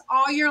purchase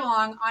all year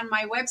long on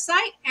my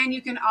website. And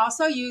you can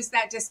also use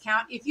that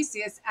discount if you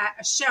see us at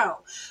a show.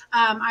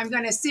 I'm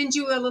going to send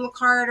you a little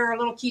card or a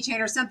little keychain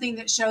or something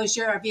that shows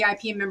you're a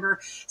VIP member.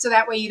 So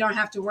that way you don't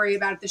have to worry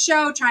about the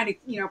show trying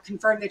to,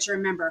 confirm that you're a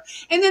member.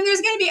 And then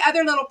there's going to be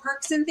other little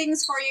perks and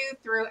things for you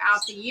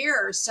throughout the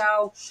year.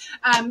 So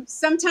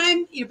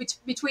sometime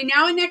between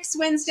now and next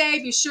Wednesday,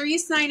 be sure you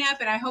sign up,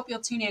 and I hope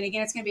you'll tune in.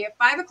 Again, it's going to be at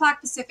 5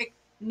 o'clock Pacific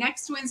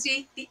next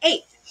Wednesday, the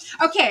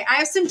 8th. Okay, I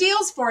have some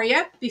deals for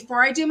you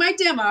before I do my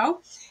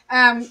demo.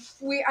 I'm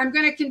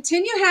going to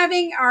continue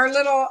having our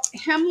little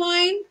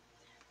hemline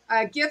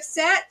gift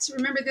set.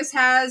 Remember, this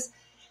has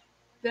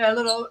the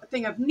little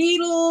thing of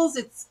needles.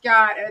 It's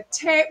got a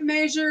tape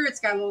measure. It's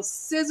got a little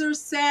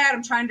scissors set.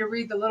 I'm trying to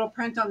read the little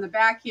print on the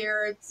back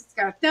here. It's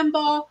got a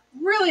thimble.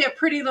 Really a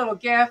pretty little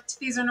gift.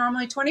 These are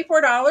normally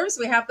 $24.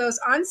 We have those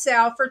on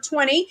sale for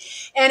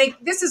 $20. And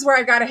this is where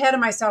I got ahead of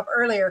myself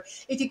earlier.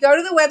 If you go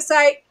to the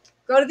website,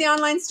 go to the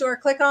online store,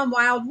 click on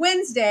Wild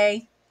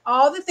Wednesday,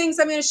 all the things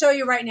I'm going to show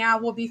you right now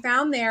will be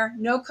found there.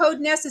 No code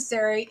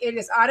necessary. It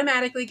is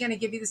automatically going to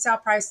give you the sale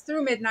price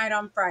through midnight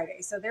on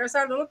Friday. So there's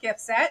our little gift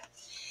set.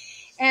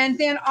 And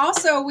then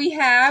also we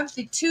have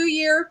the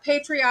 2-year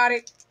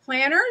patriotic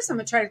planners. I'm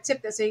going to try to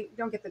tip this so you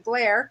don't get the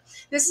glare.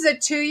 This is a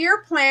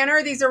 2-year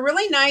planner. These are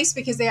really nice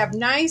because they have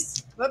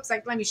nice,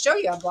 let me show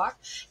you a block.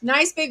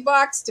 Nice big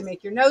box to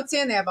make your notes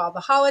in. They have all the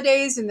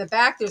holidays in the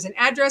back. There's an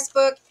address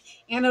book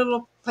and a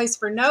little place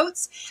for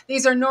notes.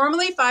 These are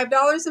normally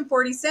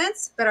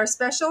 $5.40, but our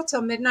special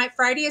till midnight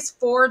Friday is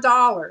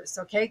 $4.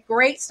 Okay,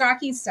 great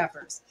stocking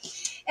stuffers.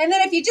 And then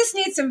if you just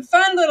need some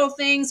fun little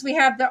things, we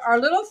have our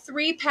little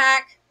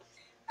 3-pack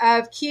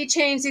of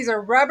keychains. These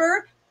are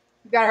rubber.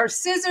 We've got our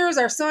scissors,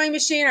 our sewing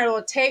machine, our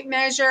little tape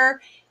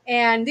measure.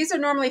 And these are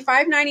normally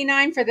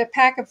 $5.99 for the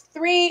pack of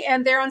 3,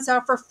 and they're on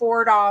sale for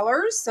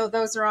 $4. So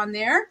those are on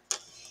there.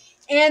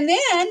 And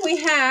then we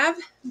have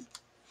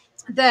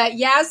the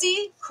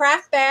Yazzie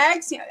craft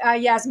bags.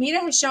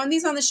 Yasmina has shown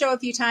these on the show a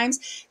few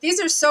times.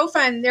 These are so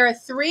fun. They're a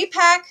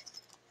 3-pack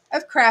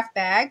of craft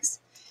bags.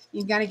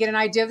 You're going to get an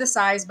idea of the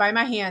size by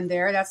my hand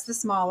there. That's the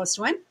smallest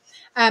one.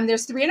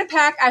 There's 3 in a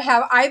pack. I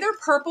have either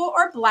purple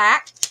or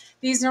black.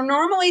 These are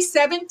normally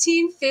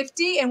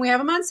 $17.50, and we have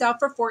them on sale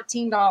for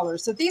 $14.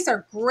 So these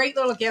are great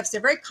little gifts.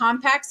 They're very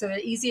compact, so they're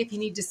easy if you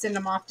need to send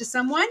them off to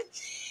someone.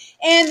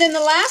 And then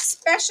the last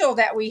special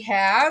that we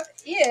have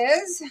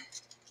is,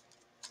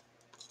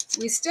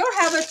 we still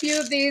have a few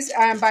of these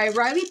by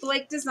Riley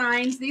Blake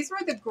Designs. These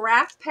were the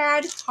graph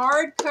pad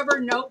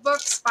hardcover notebook,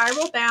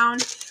 spiral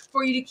bound,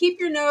 for you to keep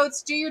your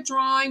notes, do your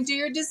drawing, do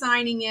your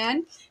designing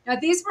in. Now,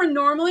 these were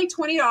normally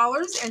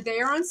 $20, and they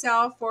are on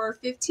sale for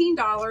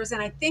 $15,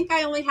 and I think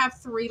I only have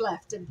 3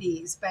 left of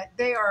these, but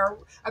they are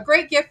a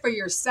great gift for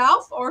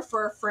yourself or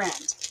for a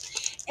friend.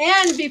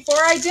 And before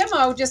I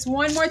demo, just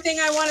one more thing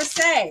I want to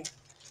say.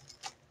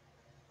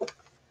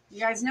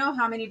 You guys know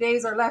how many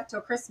days are left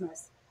till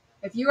Christmas.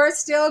 If you are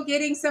still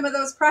getting some of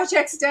those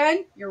projects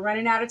done, you're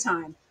running out of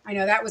time. I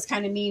know that was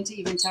kind of mean to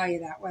even tell you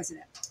that,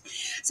 wasn't it?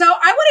 So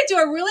I want to do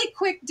a really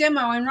quick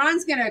demo, and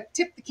Ron's going to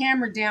tip the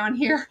camera down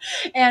here.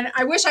 And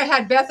I wish I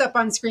had Beth up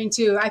on screen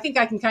too. I think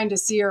I can kind of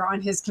see her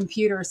on his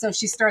computer, so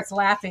she starts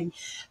laughing.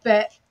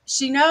 But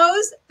she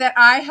knows that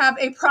I have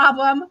a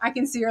problem. I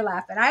can see her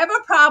laughing. I have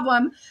a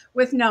problem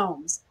with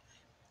gnomes.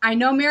 I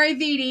know Mary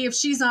Vitti, if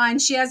she's on,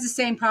 she has the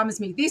same problem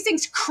as me. These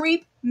things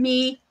creep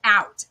me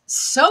out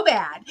so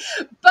bad.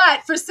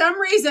 But for some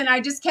reason, I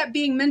just kept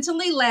being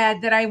mentally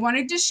led that I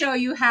wanted to show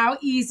you how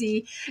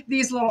easy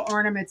these little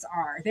ornaments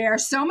are. They are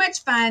so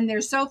much fun.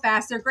 They're so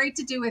fast. They're great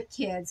to do with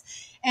kids.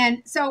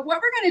 And so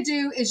what we're going to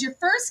do is you're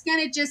first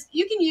going to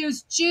you can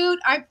use jute.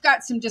 I've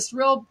got some just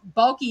real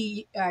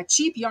bulky,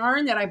 cheap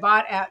yarn that I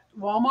bought at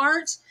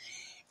Walmart.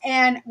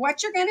 And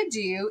what you're going to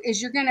do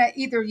is you're going to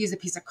either use a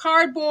piece of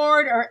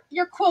cardboard or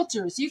your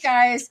quilters. You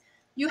guys,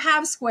 you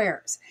have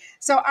squares.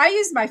 So I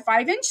use my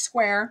 5-inch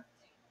square,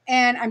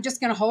 and I'm just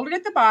going to hold it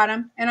at the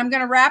bottom, and I'm going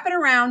to wrap it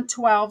around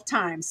 12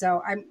 times.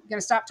 So I'm going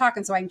to stop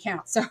talking so I can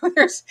count. So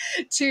there's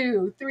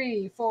 2,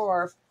 3,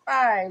 4,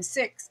 5,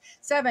 6,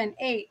 7,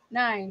 8,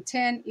 9,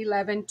 10,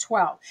 11,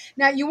 12.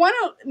 Now you want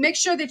to make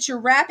sure that you're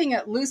wrapping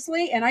it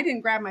loosely. And I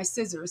didn't grab my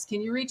scissors.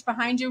 Can you reach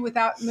behind you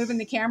without moving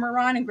the camera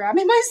on and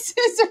grabbing my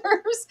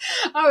scissors?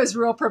 I was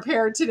real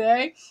prepared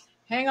today.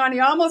 Hang on.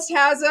 He almost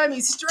has them.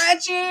 He's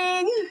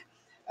stretching.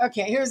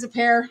 Okay, here's a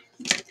pair.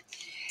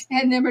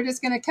 And then we're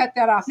just going to cut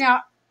that off.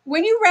 Now,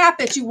 when you wrap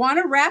it, you want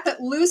to wrap it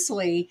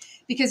loosely,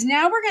 because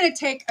now we're going to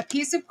take a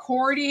piece of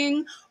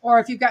cording, or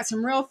if you've got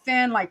some real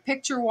thin, like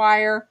picture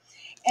wire.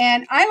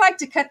 And I like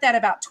to cut that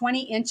about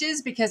 20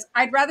 inches because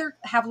I'd rather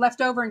have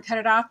leftover and cut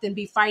it off than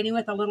be fighting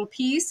with a little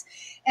piece.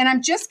 And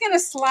I'm just going to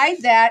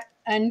slide that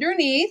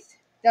underneath.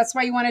 That's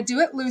why you want to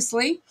do it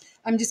loosely.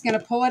 I'm just going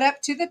to pull it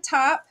up to the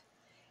top,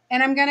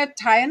 and I'm going to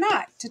tie a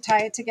knot to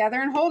tie it together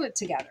and hold it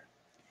together.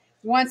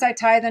 Once I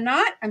tie the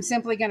knot, I'm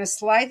simply going to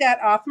slide that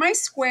off my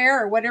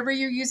square or whatever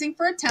you're using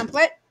for a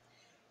template.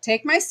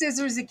 Take my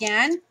scissors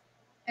again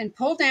and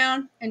pull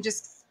down and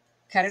just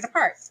cut it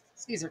apart.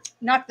 These are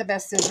not the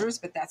best scissors,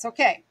 but that's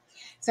okay.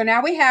 So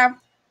now we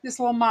have this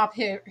little mop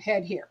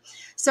head here.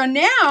 So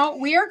now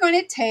we are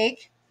going to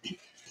take,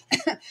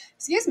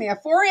 excuse me, a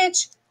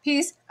 4-inch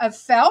piece of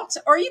felt,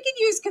 or you can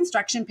use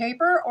construction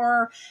paper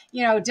or,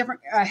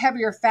 different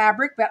heavier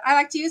fabric, but I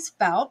like to use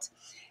felt.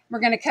 We're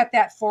going to cut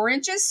that 4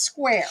 inches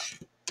square.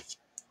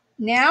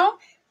 Now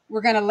we're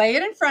going to lay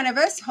it in front of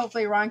us.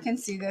 Hopefully Ron can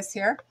see this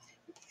here.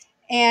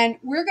 And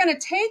we're going to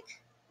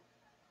take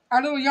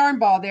our little yarn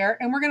ball there,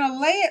 and we're going to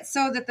lay it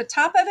so that the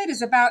top of it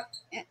is about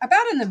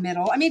in the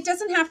middle. I mean, it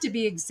doesn't have to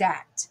be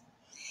exact.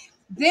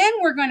 Then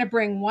we're going to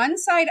bring one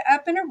side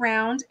up and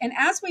around. And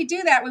as we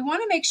do that, we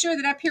want to make sure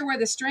that up here where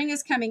the string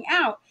is coming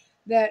out,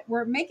 that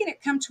we're making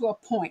it come to a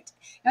point.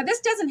 Now, this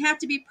doesn't have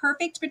to be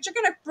perfect, but you're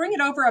going to bring it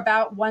over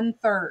about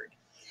 1/3.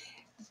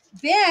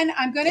 Then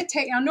I'm going to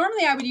take, now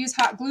normally I would use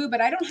hot glue, but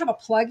I don't have a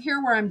plug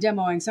here where I'm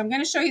demoing. So I'm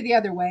going to show you the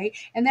other way.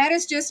 And that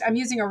is just, I'm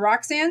using a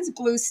Roxanne's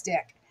glue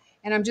stick.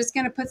 And I'm just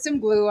going to put some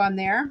glue on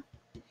there.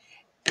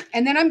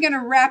 And then I'm going to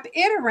wrap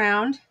it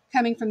around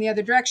coming from the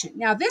other direction.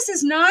 Now this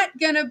is not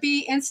going to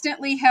be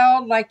instantly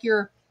held like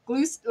your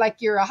glue, like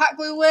your hot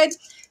glue would.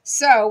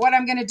 So what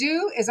I'm going to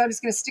do is I'm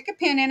just going to stick a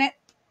pin in it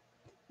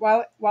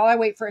while I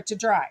wait for it to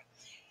dry.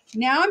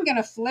 Now I'm going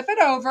to flip it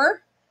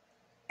over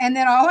And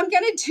then all I'm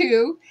going to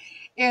do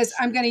is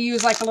I'm going to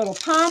use like a little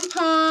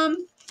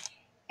pom-pom,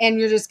 and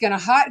you're just going to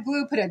hot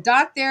glue, put a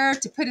dot there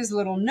to put his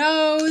little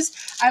nose.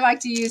 I like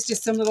to use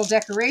just some little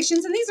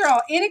decorations. And these are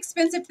all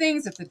inexpensive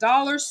things at the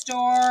dollar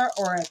store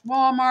or at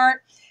Walmart,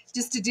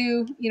 just to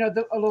do, you know,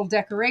 a little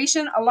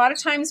decoration. A lot of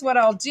times what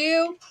I'll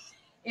do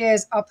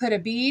is I'll put a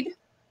bead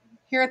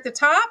here at the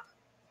top,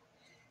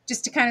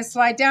 just to kind of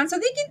slide down. So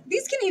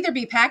these can either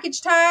be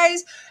package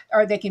ties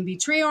or they can be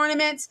tree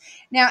ornaments.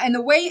 Now, and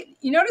the way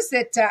you notice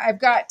that I've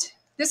got,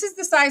 this is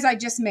the size I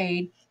just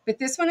made, but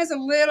this one is a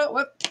little,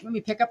 let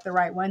me pick up the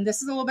right one.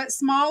 This is a little bit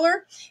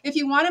smaller. If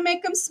you want to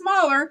make them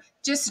smaller,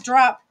 just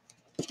drop,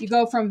 you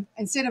go from,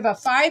 instead of a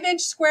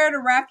 5-inch square to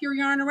wrap your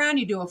yarn around,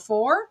 you do a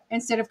 4.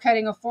 Instead of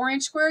cutting a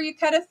 4-inch square, you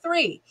cut a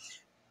 3.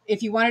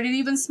 If you wanted it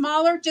even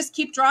smaller, just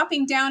keep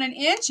dropping down an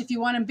inch. If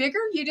you want them bigger,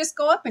 you just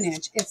go up an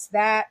inch. It's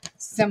that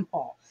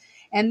simple.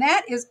 And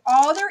that is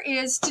all there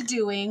is to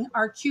doing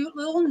our cute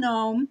little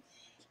gnome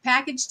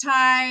package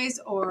ties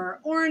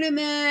or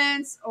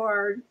ornaments,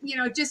 or, you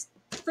know, just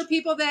for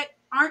people that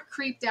aren't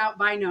creeped out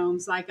by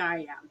gnomes like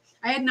I am.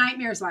 I had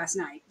nightmares last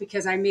night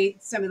because I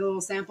made some of the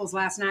little samples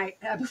last night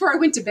before I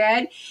went to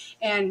bed.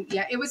 And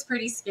yeah, it was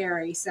pretty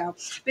scary. So,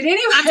 but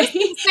anyway. I'm just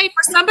gonna say,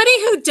 for somebody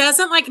who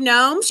doesn't like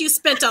gnomes, you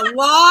spent a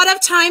lot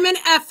of time and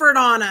effort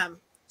on them.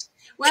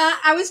 Well,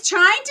 I was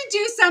trying to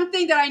do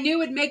something that I knew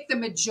would make the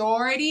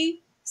majority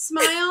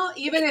smile,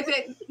 even if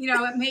it, you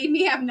know, it made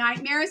me have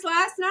nightmares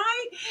last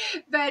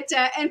night. But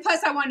and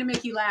plus, I wanted to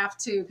make you laugh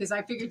too, because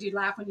I figured you'd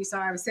laugh when you saw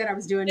I said I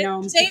was doing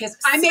gnomes, because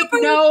I make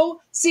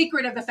no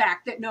secret of the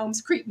fact that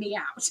gnomes creep me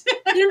out.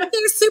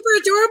 They're super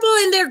adorable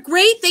and they're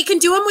great. They can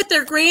do them with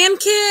their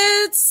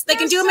grandkids. They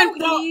can do them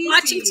while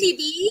watching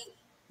TV.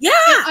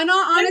 Yeah. In all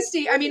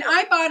honesty, I mean,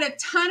 I bought a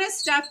ton of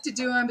stuff to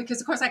do them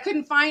because, of course, I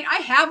couldn't find, I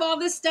have all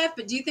this stuff,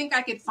 but do you think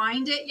I could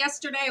find it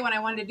yesterday when I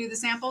wanted to do the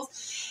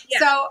samples? Yeah.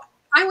 So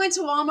I went to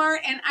Walmart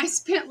and I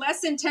spent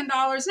less than $10 and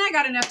I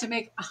got enough to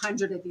make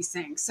 100 of these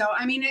things. So,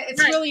 I mean,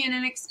 it's really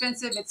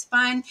inexpensive. It's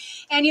fun.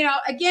 And, you know,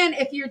 again,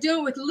 if you're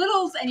doing with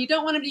littles and you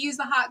don't want them to use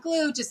the hot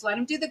glue, just let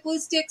them do the glue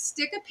stick,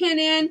 stick a pin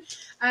in.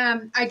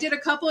 I did a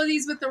couple of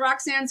these with the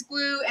Roxanne's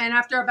glue, and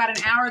after about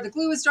an hour, the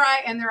glue was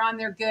dry and they're on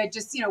there good.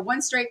 Just, you know, one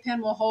straight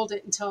pin will hold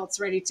it until it's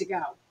ready to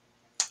go.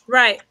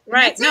 Right.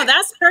 No,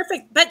 that's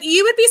perfect. But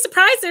you would be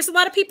surprised. There's a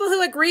lot of people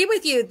who agree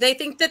with you. They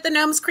think that the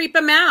gnomes creep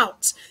them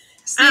out.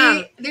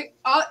 See,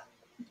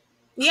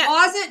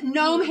 closet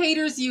gnome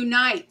haters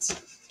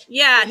unite.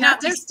 Yeah, no,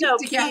 they're so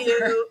cute.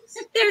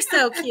 They're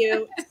so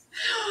cute.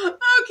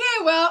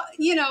 Okay, well,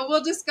 you know,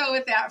 we'll just go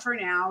with that for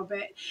now. But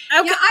yeah,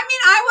 I mean,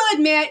 I will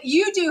admit,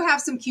 you do have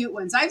some cute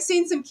ones. I've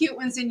seen some cute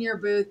ones in your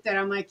booth that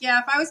I'm like, yeah,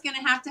 if I was going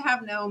to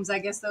have gnomes, I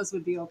guess those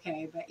would be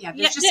okay. But yeah,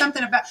 there's just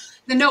something about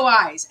the no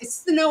eyes.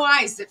 It's the no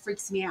eyes that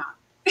freaks me out.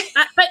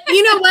 But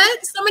you know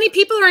what? So many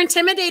people are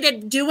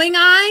intimidated doing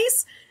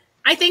eyes.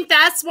 I think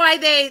that's why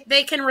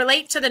they can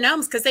relate to the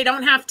gnomes, because they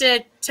don't have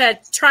to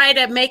try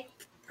to make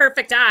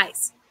perfect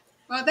eyes.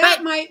 Well,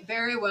 that might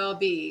very well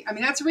be. I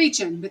mean, that's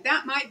reaching, but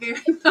that might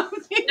very well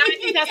be. No, I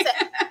think that's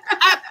it.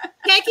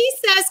 Peggy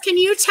says, can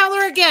you tell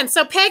her again?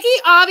 So Peggy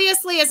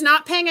obviously is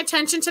not paying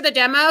attention to the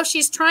demo.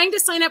 She's trying to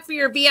sign up for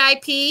your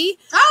VIP.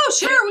 Oh,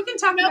 sure. We can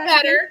talk about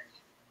better.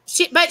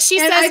 She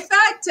says,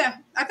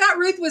 I thought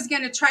Ruth was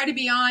going to try to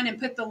be on and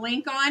put the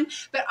link on,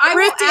 but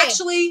Ruth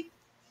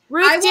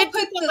did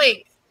put the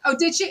link. Oh,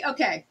 did she?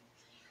 Okay.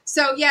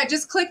 So yeah,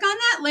 just click on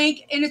that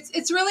link, and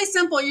it's really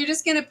simple. You're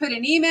just going to put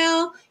an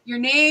email, your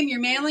name,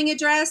 your mailing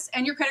address,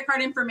 and your credit card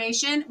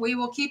information. We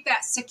will keep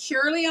that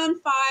securely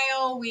on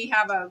file. We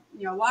have a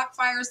lock,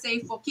 fire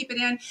safe. We'll keep it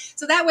in,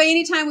 so that way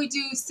anytime we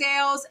do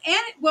sales, and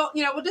we'll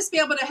just be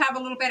able to have a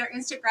little better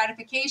instant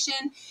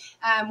gratification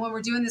when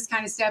we're doing this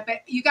kind of stuff.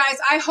 But you guys,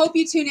 I hope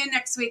you tune in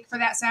next week for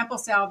that sample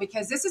sale,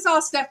 because this is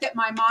all stuff that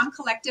my mom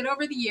collected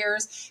over the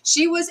years.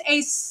 She was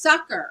a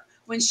sucker.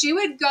 When she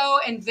would go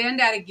and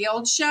vend at a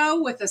guild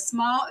show with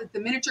the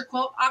miniature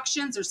quilt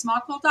auctions or small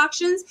quilt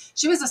auctions,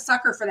 she was a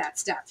sucker for that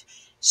stuff.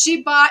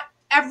 She bought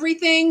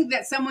everything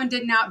that someone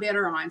didn't outbid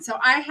her on. So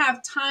I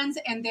have tons,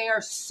 and they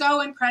are so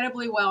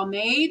incredibly well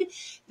made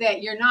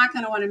that you're not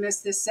going to want to miss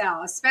this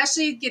sale,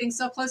 especially getting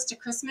so close to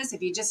Christmas.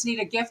 If you just need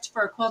a gift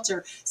for a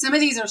quilter, some of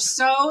these are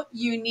so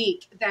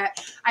unique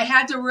that I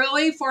had to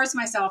really force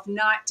myself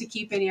not to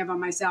keep any of them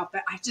myself,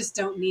 but I just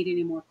don't need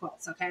any more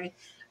quilts. Okay.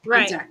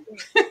 Right. So.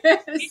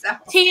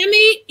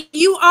 Tammy,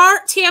 you are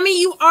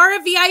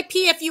a VIP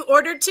if you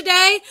ordered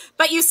today,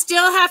 but you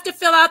still have to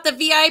fill out the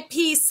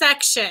VIP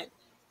section.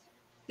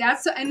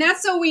 That's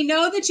so we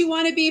know that you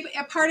want to be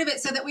a part of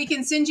it, so that we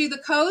can send you the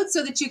code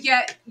so that you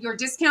get your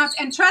discounts.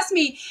 And trust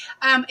me,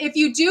 if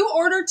you do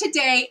order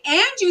today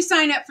and you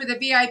sign up for the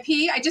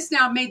VIP, I just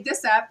now made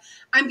this up,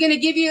 I'm going to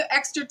give you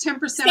extra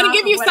 10% off. I'm going to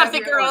give you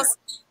something, girls.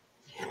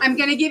 I'm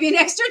going to give you an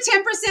extra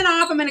 10%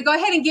 off. I'm going to go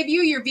ahead and give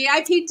you your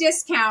VIP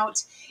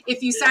discount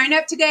if you sign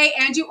up today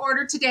and you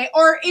order today,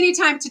 or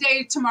anytime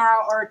today,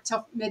 tomorrow, or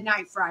till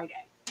midnight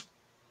Friday.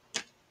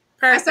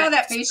 Perfect. I saw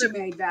that face you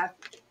made, Beth.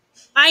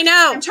 I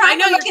know. I'm trying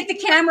to look at the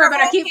camera,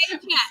 but I keep...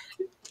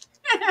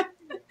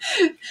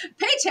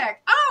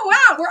 Paycheck. Oh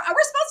wow, we're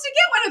supposed to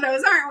get one of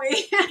those, aren't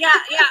we? Yeah.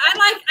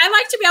 I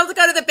like to be able to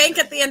go to the bank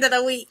at the end of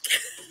the week.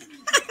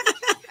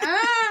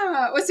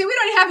 Oh, well, see, we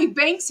don't have any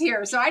banks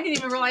here, so I didn't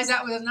even realize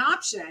that was an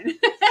option.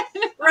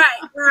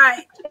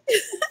 Right.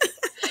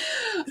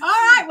 All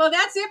right, well,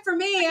 that's it for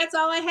me. That's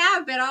all I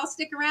have, but I'll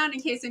stick around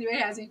in case anybody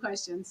has any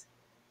questions.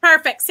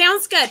 Perfect.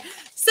 Sounds good.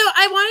 So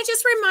I want to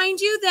just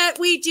remind you that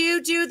we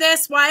do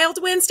this Wild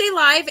Wednesday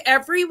live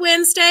every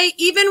Wednesday.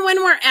 Even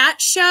when we're at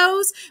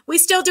shows, we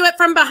still do it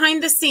from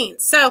behind the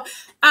scenes. So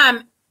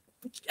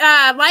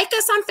like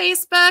us on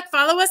Facebook,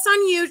 follow us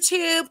on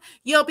YouTube.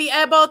 You'll be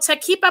able to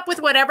keep up with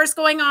whatever's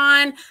going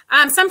on.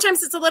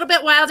 Sometimes it's a little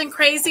bit wild and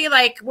crazy.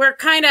 Like we're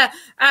kind of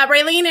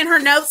Raylene in her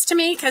notes to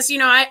me because, you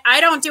know,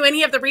 I don't do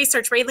any of the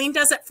research. Raylene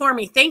does it for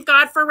me. Thank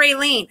God for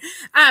Raylene.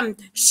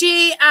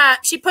 She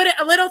put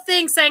a little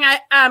thing saying,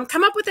 I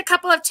come up with a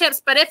couple of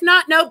tips, but if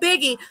not, no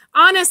biggie.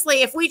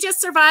 Honestly, if we just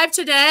survive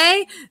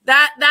today,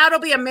 that'll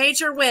be a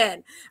major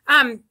win.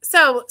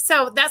 So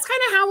that's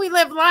kind of how we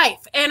live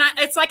life. And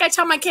it's like I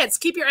tell my kids,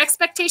 keep your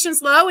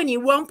expectations low and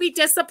you won't be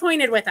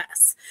disappointed with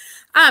us.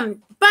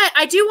 But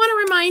I do want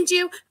to remind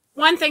you,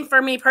 one thing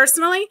for me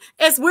personally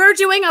is we're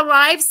doing a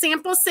live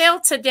sample sale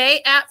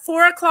today at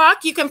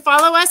 4:00. You can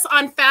follow us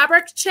on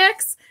Fabric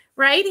Chicks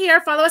right here.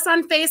 Follow us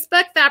on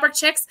Facebook, Fabric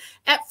Chicks,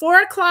 at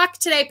 4:00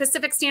 today,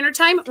 Pacific Standard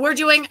Time. We're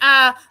doing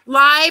a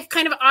live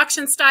kind of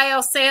auction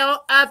style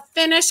sale of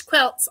finished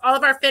quilts, all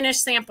of our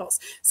finished samples.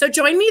 So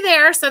join me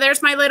there. So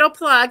there's my little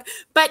plug.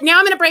 But now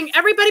I'm going to bring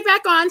everybody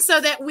back on so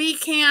that we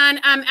can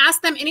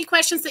ask them any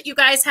questions that you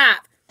guys have.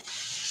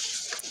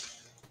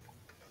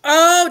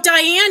 Oh,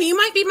 Diane, you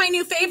might be my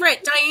new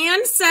favorite.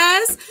 Diane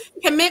says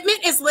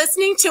commitment is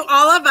listening to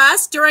all of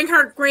us during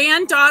her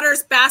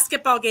granddaughter's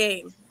basketball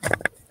game.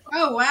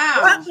 Oh,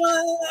 wow.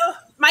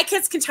 My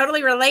kids can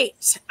totally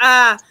relate.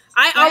 I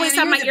always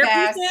have my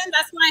earpiece in.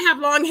 That's why I have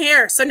long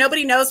hair, so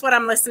nobody knows what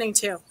I'm listening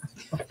to.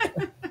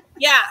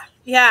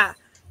 Yeah.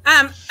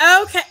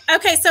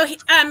 Okay.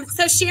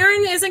 So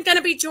Sharon isn't going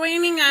to be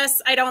joining us,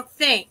 I don't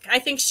think. I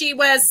think she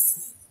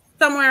was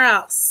somewhere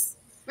else.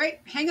 Wait,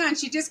 hang on.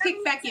 She just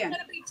kicked back in.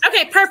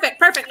 Okay,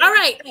 perfect. All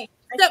right.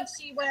 So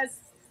she was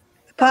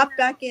popped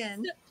back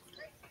in.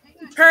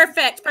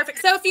 Perfect.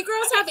 So if you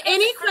girls have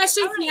any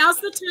questions, now's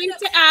the time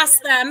to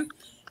ask them.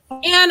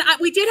 And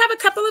we did have a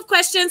couple of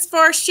questions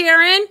for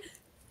Sharon.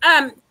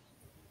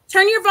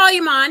 Turn your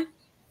volume on.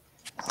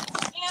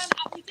 And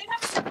we did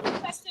have a couple of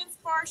questions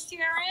for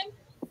Sharon.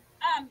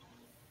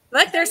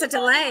 Look, there's a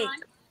delay.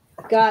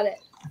 Got it.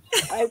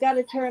 I've got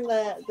to turn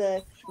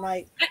the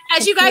mic.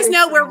 As you guys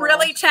know, we're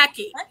really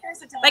techy.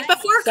 Like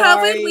before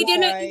COVID, we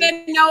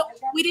didn't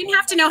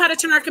have to know how to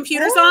turn our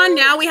computers on.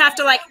 Now we have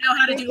to know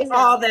how to do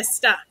all this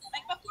stuff.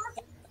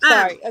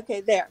 Sorry.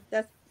 Okay, there.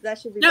 That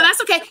should be. No,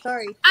 that's okay.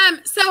 Sorry.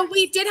 So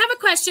we did have a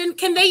question.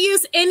 Can they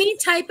use any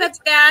type of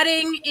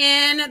batting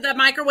in the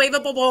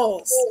microwavable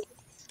bowls?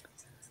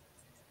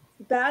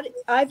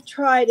 I've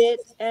tried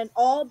it, and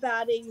all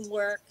batting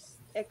works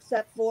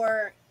except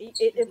for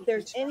if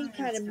there's any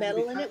kind of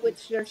metal in it,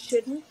 which there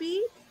shouldn't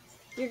be.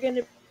 You're going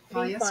to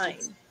be fine.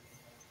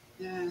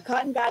 Yeah.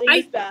 Cotton batting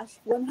is best.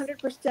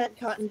 100%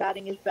 cotton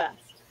batting is best.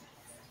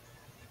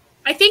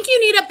 I think you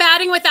need a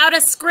batting without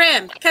a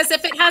scrim, because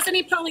if it has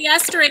any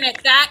polyester in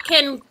it, that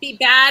can be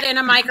bad in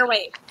a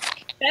microwave.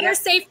 Better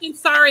safe than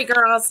sorry,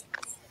 girls.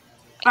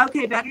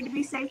 Okay, better to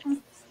be safe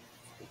than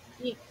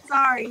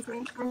sorry.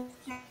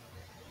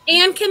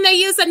 And can they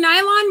use a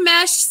nylon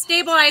mesh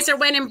stabilizer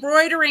when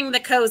embroidering the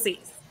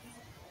cozies?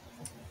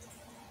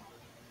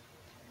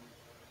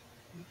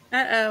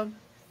 Uh-oh.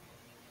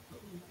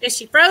 Is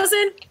she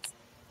frozen?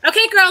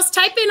 Okay, girls,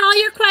 type in all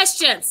your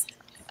questions.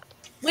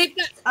 We've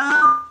got...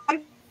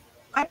 I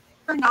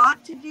prefer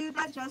not to do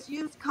that. Just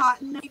use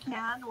cotton if you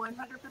can,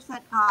 100%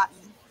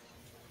 cotton.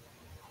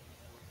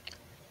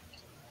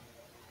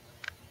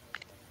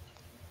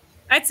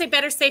 I'd say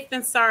better safe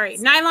than sorry.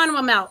 Nylon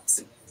will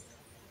melt.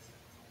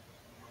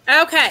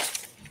 Okay.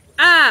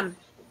 And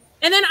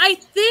then I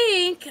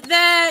think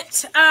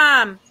that...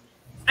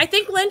 I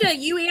think, Linda,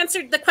 you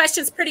answered the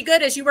questions pretty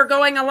good as you were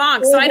going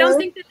along. So I don't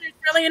think that there's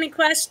really any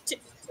question.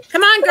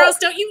 Come on, girls.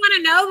 Don't you want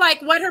to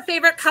know, what her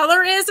favorite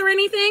color is or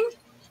anything?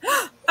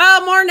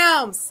 Oh, more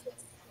gnomes.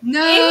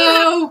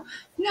 No.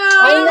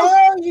 I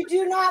know you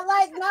do not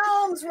like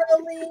gnomes,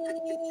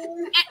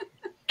 Rolene.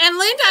 And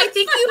Linda, I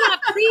think you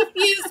have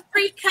pre-fused,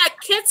 pre-cut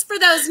kits for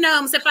those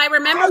gnomes, if I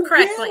remember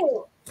correctly.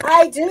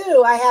 I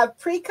do. I have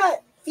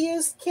pre-cut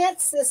fused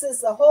kits. This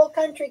is the whole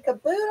country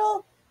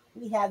caboodle.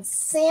 We have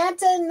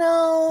Santa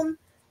gnome,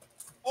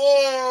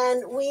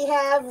 and we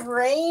have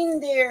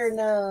reindeer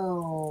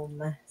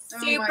gnome.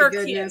 Super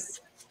cute.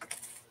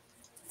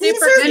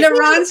 These and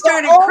Ron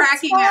started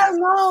cracking up. The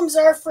gnomes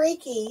are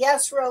freaky.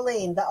 Yes,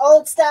 Rolene. The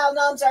old style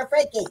gnomes are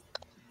freaky.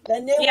 The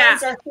new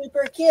ones are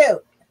super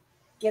cute.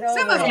 Get over it.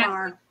 Some of them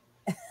are.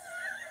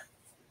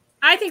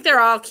 I think they're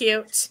all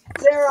cute.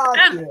 They're all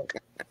cute.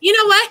 You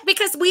know what?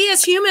 Because we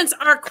as humans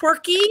are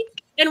quirky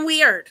and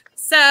weird.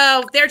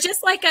 So they're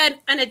just like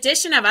an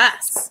addition of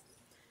us.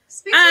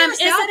 Speak for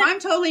yourself. I'm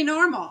totally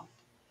normal.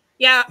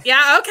 Yeah.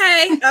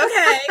 Okay.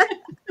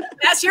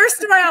 That's your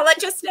story. I'll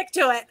let you stick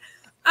to it.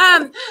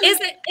 Is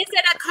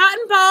it a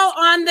cotton ball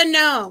on the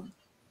gnome?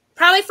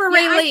 Probably for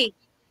Raylene.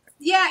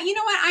 Yeah, you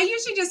know what? I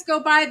usually just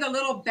go buy the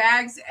little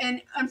bags,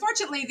 and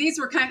unfortunately, these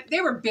were they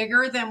were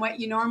bigger than what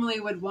you normally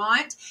would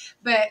want.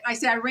 But I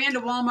said I ran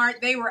to Walmart;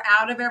 they were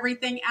out of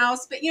everything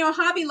else. But you know,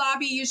 Hobby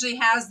Lobby usually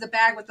has the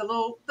bag with the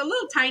little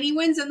tiny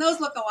ones, and those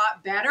look a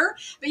lot better.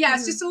 But yeah,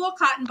 it's just a little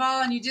cotton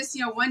ball, and you just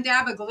one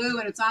dab of glue,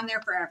 and it's on there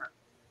forever.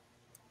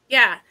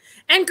 Yeah.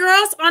 And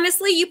girls,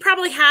 honestly, you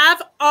probably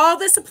have all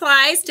the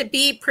supplies to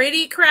be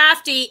pretty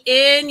crafty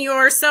in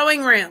your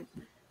sewing room.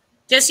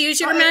 Just use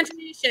your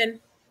imagination.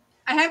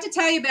 I have to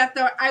tell you, Beth,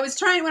 though,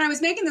 when I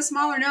was making the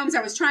smaller gnomes,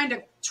 I was trying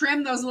to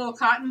trim those little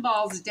cotton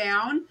balls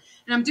down.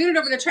 And I'm doing it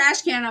over the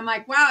trash can. I'm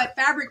like, wow, at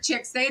Fabric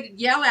Chicks, they'd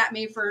yell at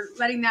me for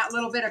letting that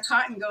little bit of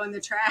cotton go in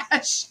the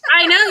trash.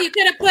 I know. You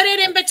could have put it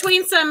in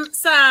between some.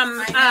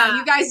 I know.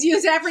 You guys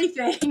use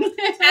everything.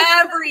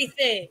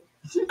 Everything.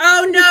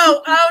 Oh,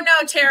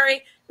 no,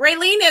 Terry.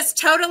 Raylene is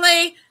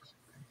totally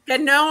the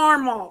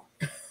normal.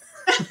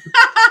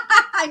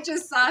 I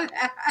just saw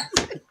that.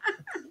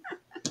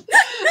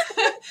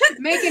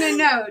 Making a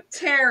note,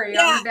 Terry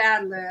on the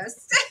bad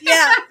list.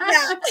 Yeah.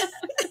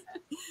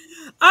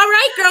 All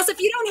right, girls,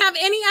 if you don't have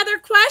any other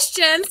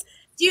questions,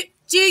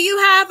 do you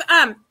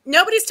have,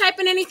 nobody's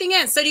typing anything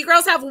in. So do you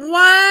girls have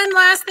one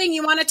last thing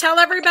you want to tell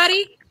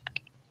everybody?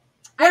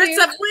 Words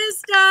of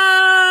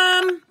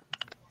wisdom.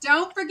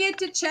 Don't forget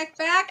to check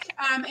back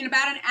in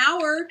about an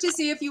hour to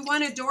see if you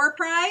won a door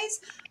prize.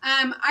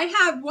 I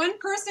have one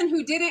person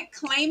who didn't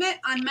claim it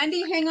on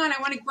Monday. Hang on, I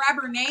want to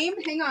grab her name.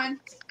 Hang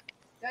on.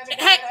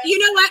 Hey, you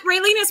know what?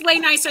 Raylene is way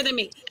nicer than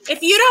me.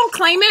 If you don't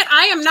claim it,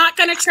 I am not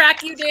going to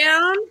track you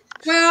down.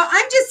 Well,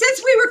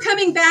 since we were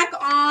coming back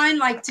on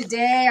like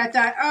today, I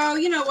thought, oh,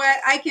 you know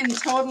what? I can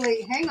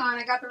totally, hang on,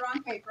 I got the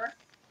wrong paper.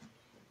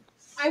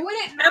 I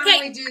wouldn't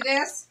normally do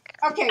this.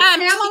 Okay,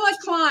 Pamela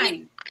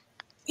Klein.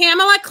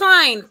 Pamela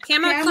Klein.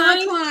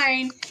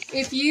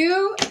 If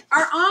you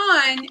are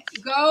on,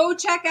 go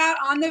check out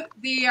on the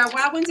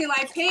Wild Wednesday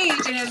Live page,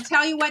 and it'll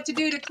tell you what to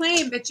do to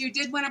claim that you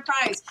did win a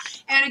prize.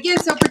 And again,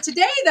 so for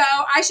today,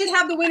 though, I should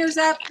have the winners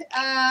up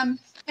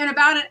in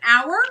about an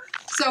hour.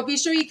 So be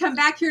sure you come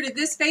back here to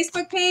this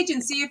Facebook page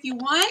and see if you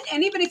won.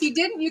 And even if you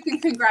didn't, you can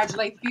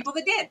congratulate the people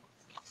that did.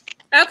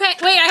 Okay,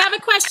 wait, I have a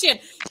question.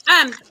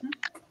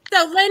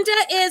 So Linda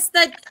is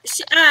the...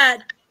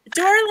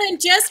 Dorlin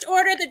just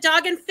ordered the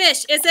dog and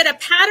fish. Is it a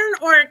pattern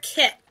or a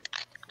kit?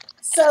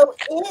 So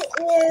it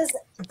is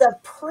the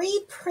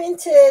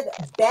pre-printed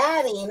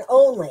batting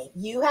only.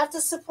 You have to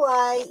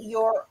supply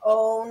your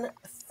own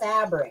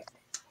fabric.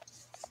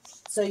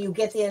 So you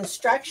get the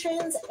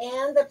instructions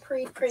and the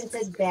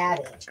pre-printed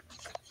batting,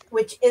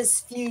 which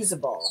is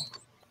fusible,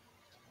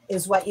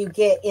 is what you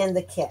get in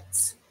the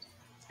kits.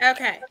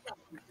 Okay.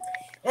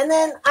 And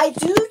then I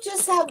do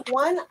just have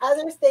one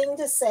other thing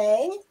to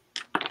say.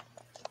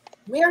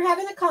 We are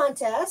having a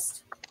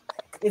contest.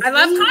 I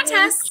love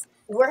contests.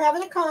 We're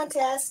having a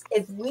contest.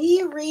 If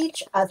we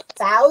reach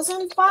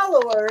 1,000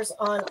 followers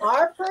on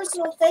our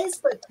personal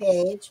Facebook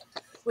page,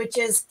 which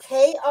is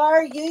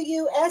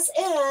KRUUSN,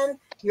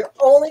 you're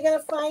only going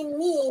to find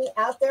me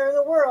out there in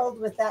the world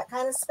with that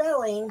kind of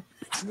spelling.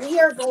 We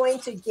are going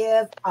to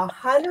give a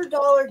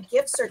 $100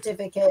 gift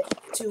certificate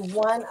to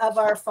one of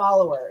our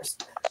followers.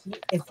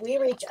 If we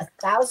reach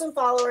 1,000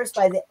 followers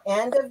by the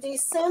end of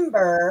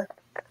December,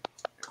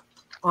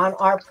 on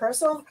our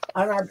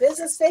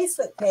business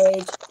Facebook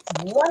page,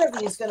 one of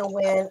you is going to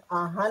win a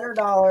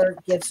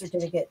 $100 gift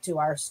certificate to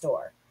our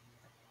store.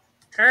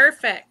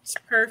 Perfect.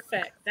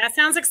 That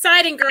sounds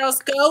exciting, girls.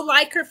 Go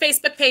like her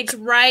Facebook page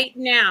right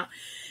now.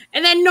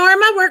 And then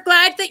Norma, we're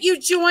glad that you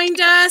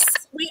joined us.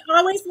 We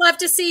always love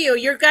to see you.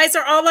 You guys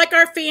are all like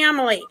our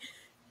family.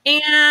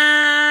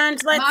 And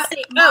let's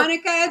see.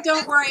 Monica,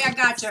 don't worry, I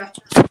got you.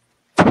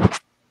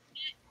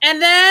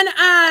 And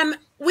then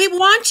we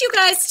want you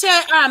guys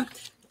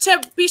to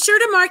be sure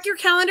to mark your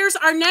calendars.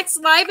 Our next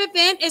live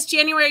event is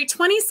January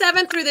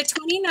 27th through the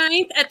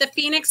 29th at the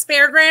Phoenix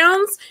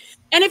Fairgrounds.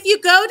 And if you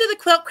go to the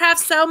Quilt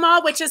Craft Sew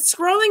Mall, which is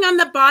scrolling on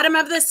the bottom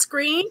of the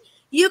screen,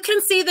 you can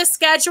see the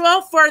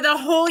schedule for the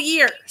whole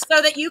year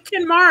so that you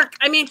can mark.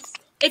 I mean,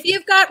 if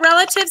you've got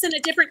relatives in a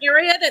different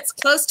area that's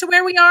close to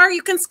where we are,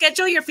 you can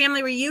schedule your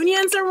family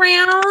reunions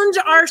around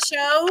our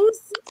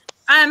shows.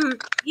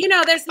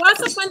 There's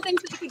lots of fun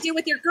things that you could do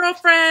with your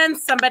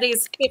girlfriends,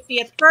 somebody's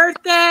 50th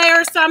birthday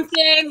or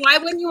something. Why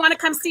wouldn't you want to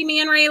come see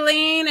me and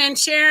Raylene and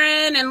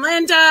Sharon and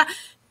Linda?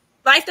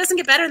 Life doesn't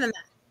get better than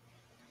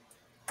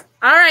that.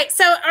 All right.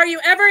 So are you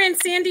ever in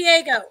San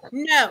Diego?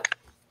 No.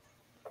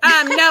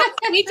 No,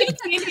 we did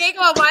San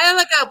Diego a while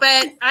ago,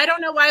 but I don't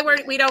know why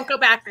we don't go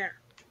back there.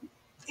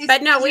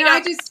 But no, we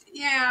don't.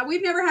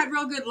 We've never had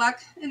real good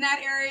luck in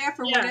that area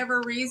for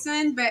whatever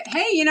reason. But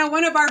hey,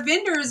 one of our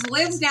vendors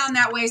lives down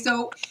that way.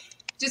 So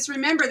just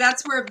remember,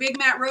 that's where Big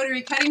Mat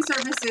Rotary Cutting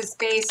Service is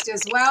based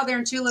as well. They're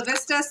in Chula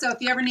Vista. So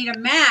if you ever need a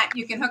mat,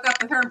 you can hook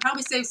up with her and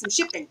probably save some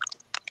shipping.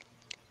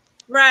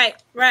 Right.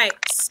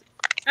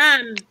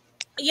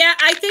 Yeah,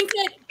 I think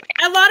that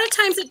a lot of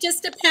times it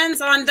just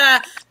depends on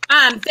the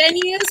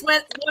venues,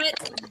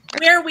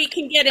 where we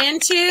can get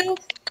into,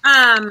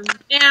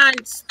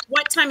 and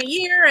what time of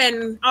year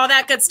and all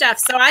that good stuff.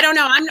 So I don't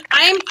know.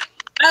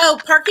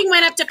 Parking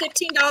went up to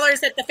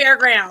 $15 at the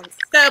fairgrounds.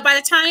 So by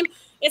the time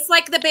it's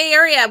like the Bay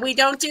Area, we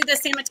don't do the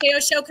San Mateo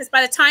show because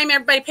by the time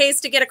everybody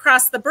pays to get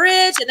across the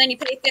bridge and then you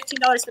pay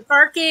 $15 for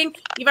parking,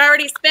 you've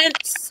already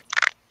spent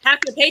half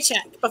your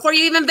paycheck before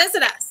you even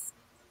visit us.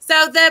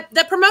 So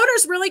the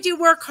promoters really do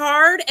work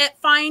hard at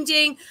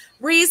finding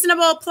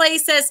reasonable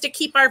places to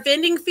keep our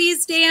vending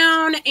fees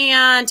down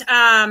and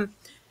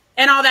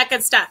all that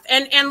good stuff.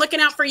 And looking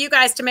out for you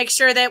guys to make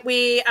sure that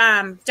we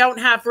don't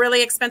have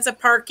really expensive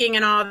parking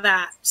and all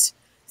that.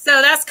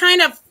 So that's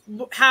kind of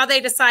how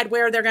they decide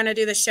where they're going to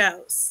do the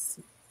shows.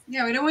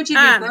 Yeah, we don't want you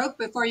to be broke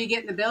before you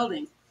get in the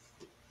building.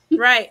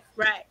 Right.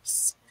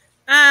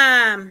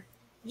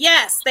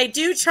 Yes, they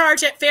do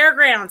charge at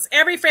fairgrounds.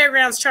 Every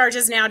fairgrounds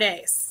charges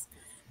nowadays.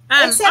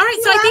 All right, so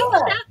I think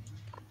that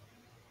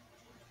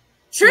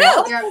true.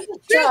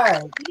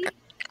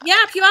 Yeah,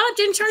 Puyallup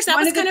didn't charge. That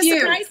was kind of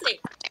surprising.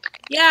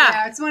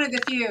 Yeah, it's one of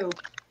the few.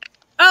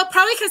 Oh,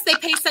 probably because they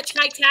pay such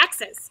high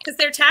taxes. Because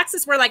their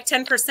taxes were like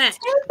 10%. 10%.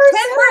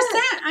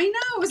 I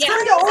know. It's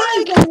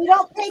Oregon. You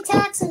don't pay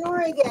tax in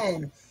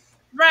Oregon.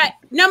 Right.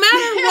 No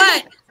matter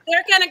what,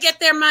 they're going to get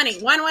their money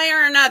one way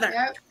or another.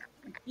 Yep.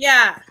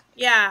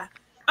 Yeah.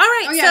 All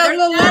right. Oh, yeah. So their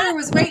little letter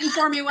was waiting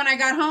for me when I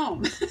got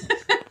home.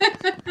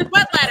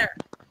 What letter?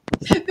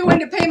 The one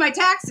to pay my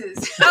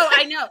taxes. Oh,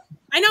 I know.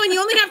 And you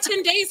only have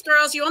 10 days,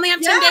 girls. You only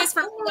have 10 days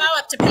from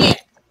Puyallup to pay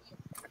it.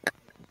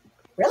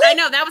 Really? I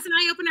know. That was an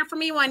eye-opener for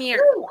me one year.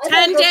 Ooh,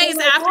 10 days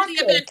after the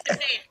event to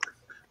pay it.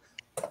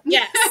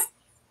 Yes.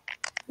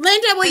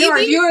 Linda, will you be... Our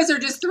viewers are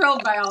just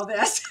thrilled by all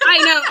this. I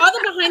know. All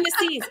the behind the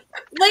scenes.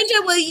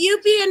 Linda, will you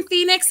be in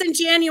Phoenix in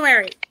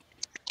January?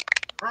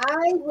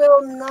 I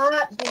will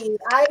not be.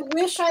 I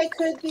wish I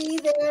could be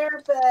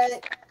there,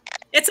 but...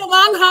 It's a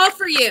long haul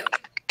for you.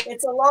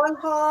 It's a long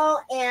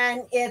haul,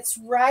 and it's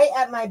right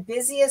at my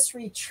busiest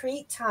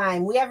retreat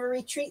time. We have a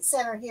retreat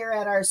center here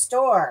at our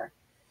store.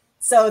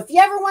 So if you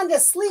ever want to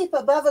sleep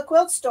above a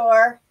quilt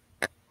store,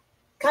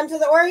 come to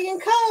the Oregon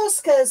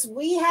coast because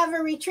we have a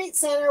retreat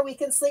center. We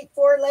can sleep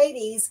 4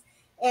 ladies,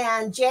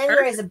 and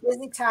January is a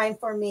busy time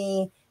for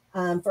me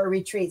for a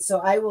retreat. So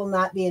I will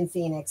not be in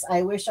Phoenix.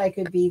 I wish I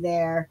could be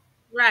there.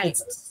 Right.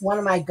 It's one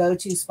of my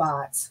go-to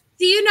spots.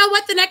 Do you know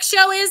what the next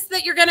show is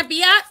that you're going to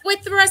be at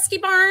with the Rusty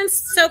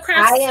Barnes?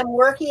 I am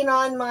working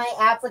on my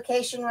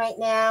application right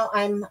now.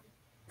 I'm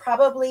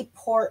probably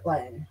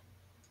Portland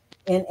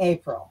in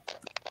April.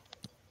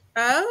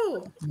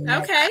 Oh,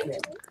 okay.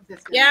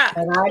 Yeah.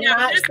 But I'm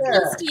not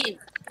sure.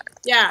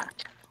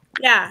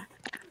 Yeah.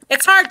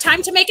 It's hard.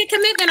 Time to make a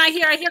commitment. I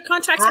hear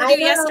contracts were due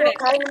yesterday.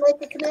 Time to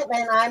make a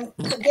commitment. I'm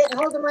getting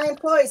hold of my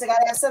employees. I got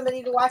to have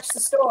somebody to watch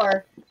the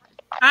store.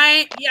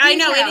 I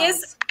know it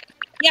is.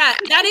 Yeah,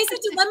 that is a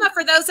dilemma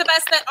for those of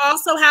us that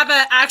also have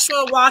an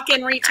actual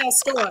walk-in retail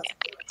store.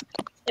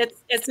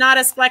 It's not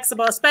as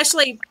flexible,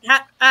 especially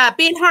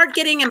being hard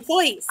getting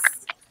employees.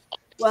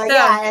 Well,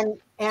 so,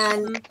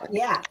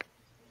 yeah.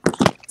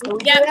 So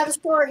we do have a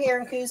store here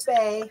in Coos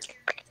Bay.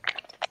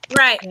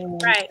 Right. And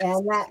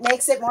that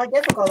makes it more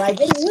difficult. I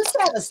didn't used to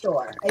have a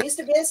store. I used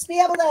to be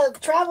able to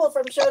travel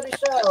from show to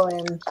show.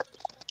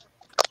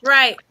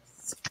 Right.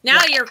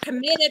 Now you're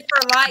committed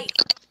for life.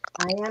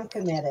 I am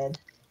committed.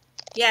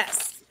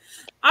 Yes.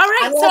 All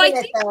right. So I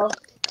think,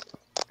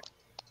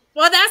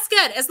 well, that's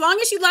good. As long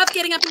as you love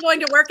getting up and going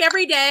to work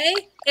every day,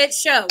 it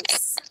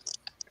shows.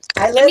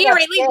 I live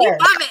upstairs. We love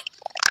it.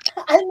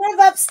 I live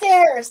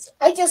upstairs.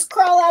 I just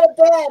crawl out of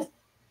bed.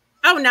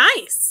 Oh,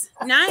 nice.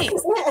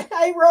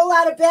 I roll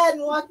out of bed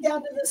and walk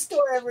down to the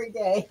store every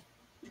day.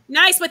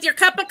 Nice, with your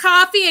cup of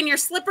coffee and your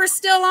slippers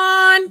still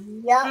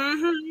on.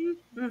 Yeah.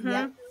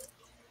 Yep.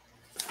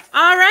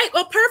 All right.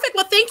 Well, perfect.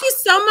 Well, thank you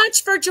so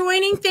much for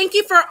joining. Thank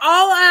you for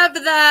all of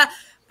the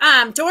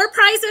door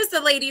prizes.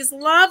 The ladies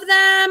love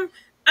them.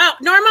 Oh,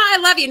 Norma, I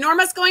love you.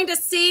 Norma's going to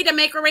see to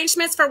make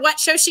arrangements for what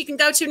show she can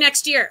go to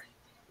next year.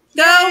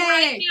 Go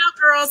right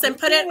now, girls, and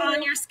put it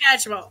on your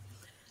schedule.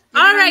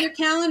 All right. Your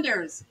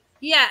calendars.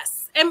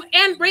 Yes. And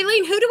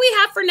Raylene, who do we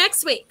have for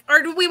next week?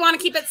 Or do we want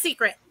to keep it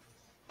secret?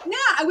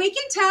 No, we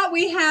can tell.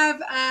 We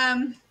have,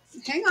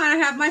 hang on, I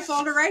have my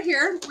folder right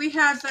here. We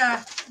have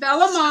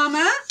Bella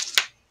Mama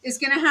is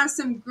going to have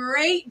some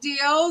great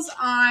deals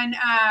on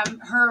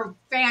her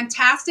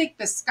fantastic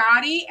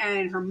biscotti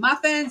and her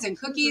muffins and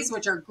cookies,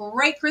 which are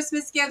great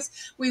Christmas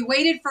gifts. We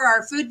waited for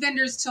our food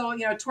vendors till,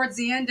 towards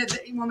the end of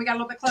when we got a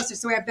little bit closer.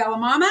 So we have Bella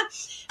Mama.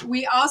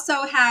 We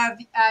also have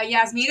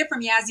Yasmita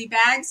from Yazzie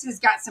Bags, who's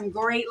got some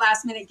great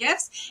last minute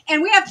gifts.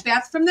 And we have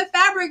Beth from the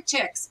Fabric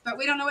Chicks, but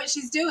we don't know what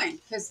she's doing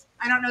because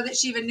I don't know that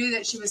she even knew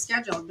that she was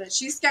scheduled, but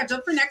she's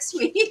scheduled for next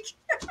week.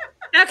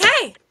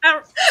 Okay.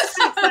 I'm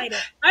so excited.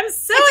 I'm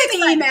so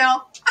excited. An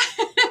email.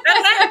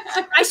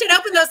 Okay. I should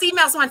open those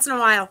emails once in a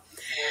while.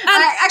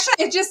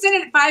 Actually, I just sent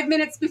it 5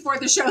 minutes before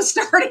the show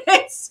started,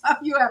 so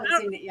you haven't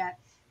seen it yet.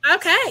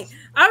 Okay.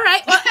 All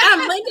right.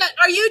 Well, Linda,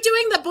 are you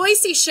doing the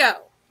Boise show?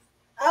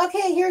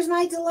 Okay, here's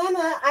my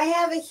dilemma. I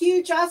have a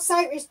huge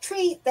offsite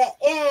retreat that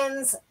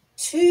ends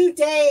 2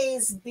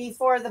 days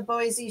before the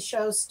Boise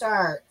show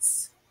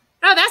starts.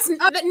 Oh, that's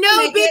no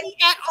make it.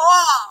 biggie at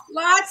all.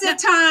 Lots of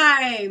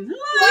time.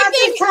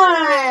 Lots of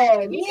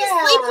time. You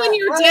can sleep when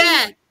you're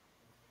dead.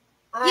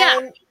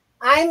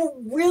 I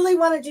really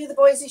want to do the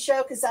Boise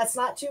show because that's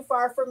not too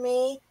far from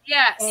me.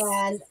 Yes.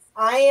 And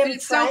I am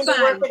trying to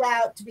work it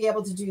out to be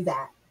able to do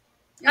that.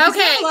 Okay.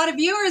 There's a lot of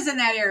viewers in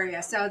that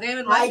area, so they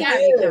would like to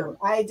have you come.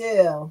 I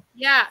do.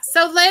 Yeah.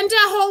 So Linda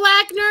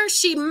Holagner,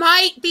 she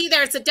might be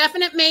there. It's a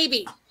definite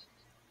maybe.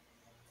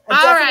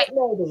 All right.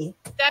 Maybe.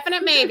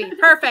 Definite maybe.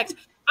 Perfect.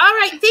 All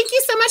right. Thank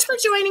you so much for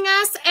joining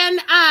us.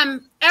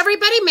 And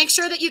everybody, make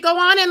sure that you go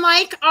on and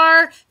like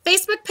our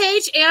Facebook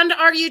page and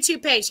our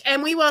YouTube page.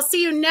 And we will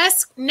see you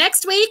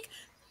next week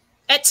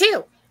at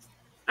 2.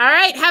 All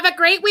right. Have a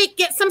great week.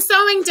 Get some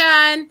sewing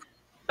done.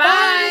 Bye.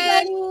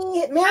 Bye,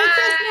 everybody.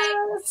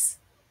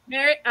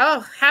 Merry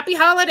Christmas. Happy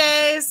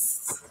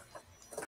holidays.